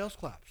care if anybody else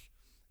claps.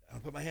 I'm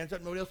going to put my hands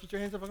up. Nobody else puts their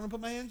hands up. I'm going to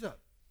put my hands up.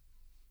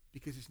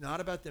 Because it's not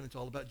about them. It's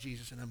all about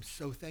Jesus, and I'm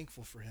so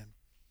thankful for him.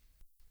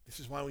 This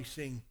is why we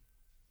sing.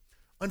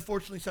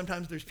 Unfortunately,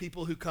 sometimes there's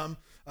people who come,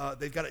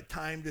 they've got it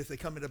timed. If they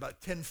come at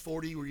about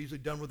 10:40, we're usually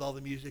done with all the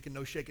music and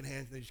no shaking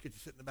hands, and they just get to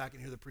sit in the back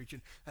and hear the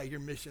preaching. Hey,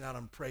 you're missing out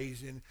on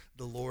praising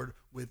the Lord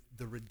with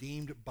the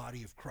redeemed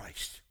body of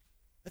Christ.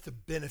 That's a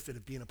benefit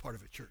of being a part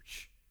of a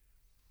church.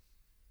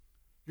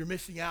 You're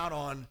missing out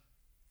on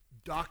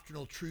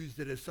doctrinal truths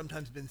that have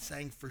sometimes been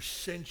sang for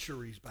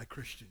centuries by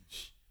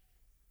Christians.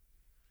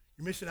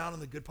 You're missing out on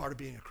the good part of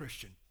being a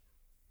Christian.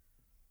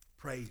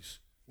 Praise,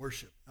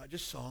 worship, not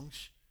just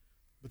songs,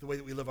 but the way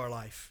that we live our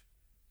life.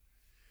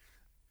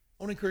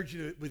 I want to encourage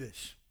you with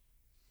this.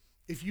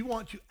 If you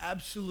want to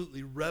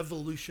absolutely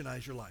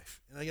revolutionize your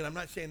life, and again, I'm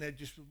not saying that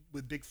just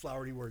with big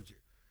flowery words here.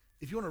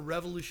 If you want to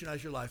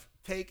revolutionize your life,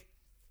 take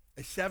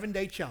a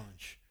 7-day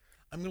challenge.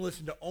 I'm going to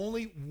listen to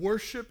only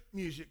worship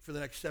music for the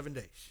next 7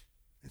 days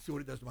and see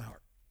what it does to my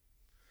heart.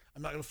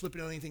 I'm not going to flip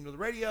it on anything to the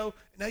radio.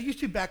 And I used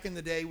to back in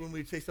the day when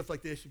we'd say stuff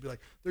like this, you'd be like,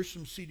 there's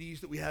some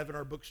CDs that we have in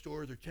our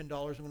bookstore. They're $10. I'm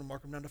going to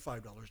mark them down to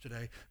 $5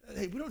 today.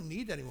 Hey, we don't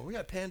need that anymore. We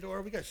got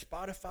Pandora. We got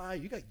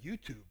Spotify. You got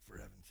YouTube, for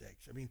heaven's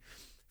sakes. I mean,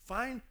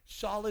 find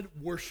solid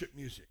worship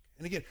music.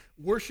 And again,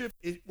 worship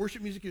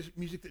music is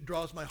music that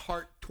draws my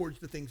heart towards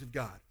the things of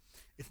God.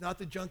 It's not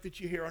the junk that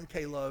you hear on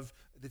K-Love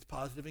that's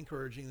positive,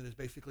 encouraging, that is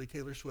basically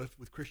Taylor Swift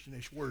with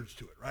Christianish words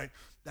to it, right?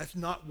 That's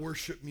not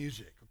worship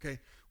music, okay?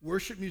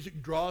 Worship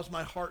music draws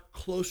my heart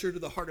closer to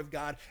the heart of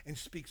God and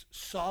speaks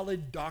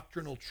solid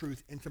doctrinal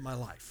truth into my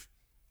life.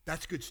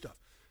 That's good stuff.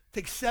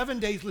 Take 7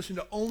 days, listen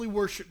to only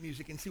worship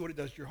music and see what it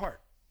does to your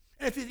heart.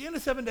 And if at the end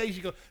of 7 days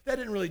you go, that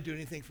didn't really do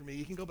anything for me,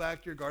 you can go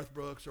back to your Garth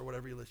Brooks or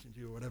whatever you listen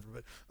to or whatever.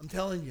 But I'm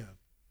telling you,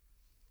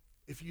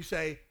 if you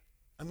say,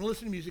 I'm going to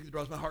listen to music that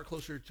draws my heart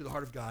closer to the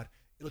heart of God,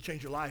 it'll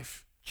change your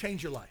life.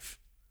 Change your life.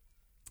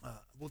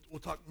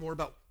 We'll talk more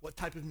about what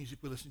type of music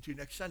we listen to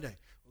next Sunday.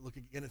 We'll look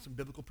again at some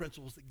biblical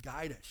principles that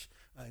guide us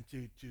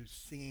to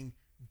singing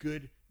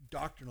good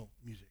doctrinal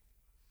music.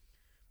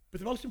 But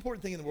the most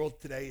important thing in the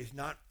world today is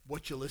not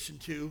what you listen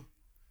to.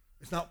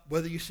 It's not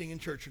whether you sing in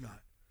church or not.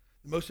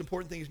 The most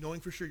important thing is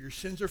knowing for sure your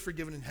sins are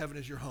forgiven and heaven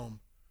is your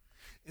home.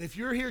 And if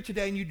you're here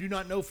today and you do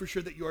not know for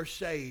sure that you are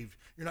saved,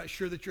 you're not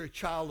sure that you're a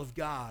child of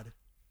God,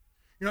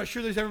 you're not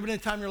sure there's ever been a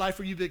time in your life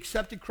where you've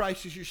accepted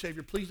Christ as your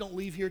Savior, please don't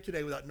leave here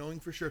today without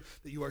knowing for sure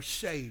that you are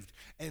saved.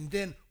 And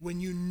then when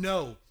you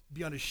know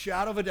beyond a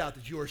shadow of a doubt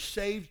that you are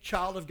saved,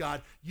 child of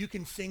God, you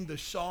can sing the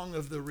song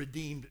of the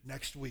redeemed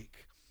next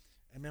week.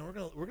 And man, we're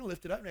gonna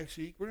lift it up next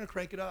week. We're gonna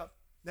crank it up.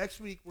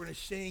 Next week, we're gonna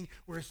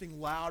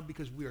sing loud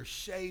because we are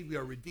saved, we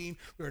are redeemed,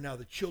 we are now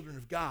the children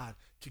of God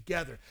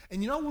together.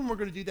 And you know when we're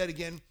gonna do that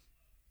again?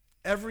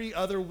 Every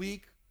other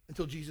week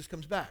until Jesus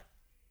comes back.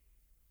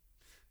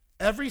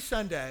 Every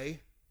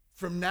Sunday,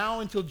 from now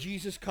until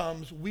Jesus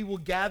comes, we will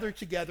gather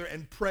together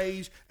and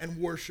praise and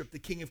worship the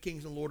King of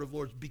Kings and Lord of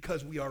Lords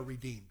because we are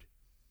redeemed.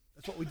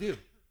 That's what we do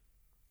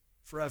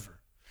forever.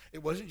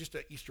 It wasn't just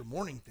an Easter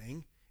morning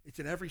thing. It's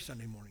an every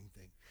Sunday morning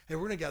thing. Hey,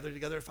 we're going to gather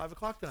together at 5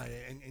 o'clock tonight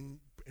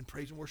and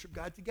praise and worship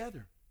God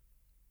together.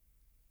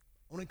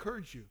 I want to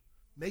encourage you.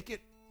 Make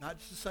it not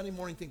just a Sunday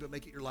morning thing, but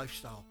make it your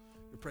lifestyle,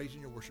 your praise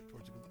and your worship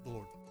towards the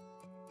Lord.